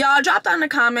 Y'all, drop down in the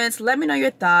comments. Let me know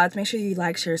your thoughts. Make sure you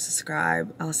like, share,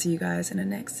 subscribe. I'll see you guys in the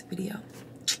next video.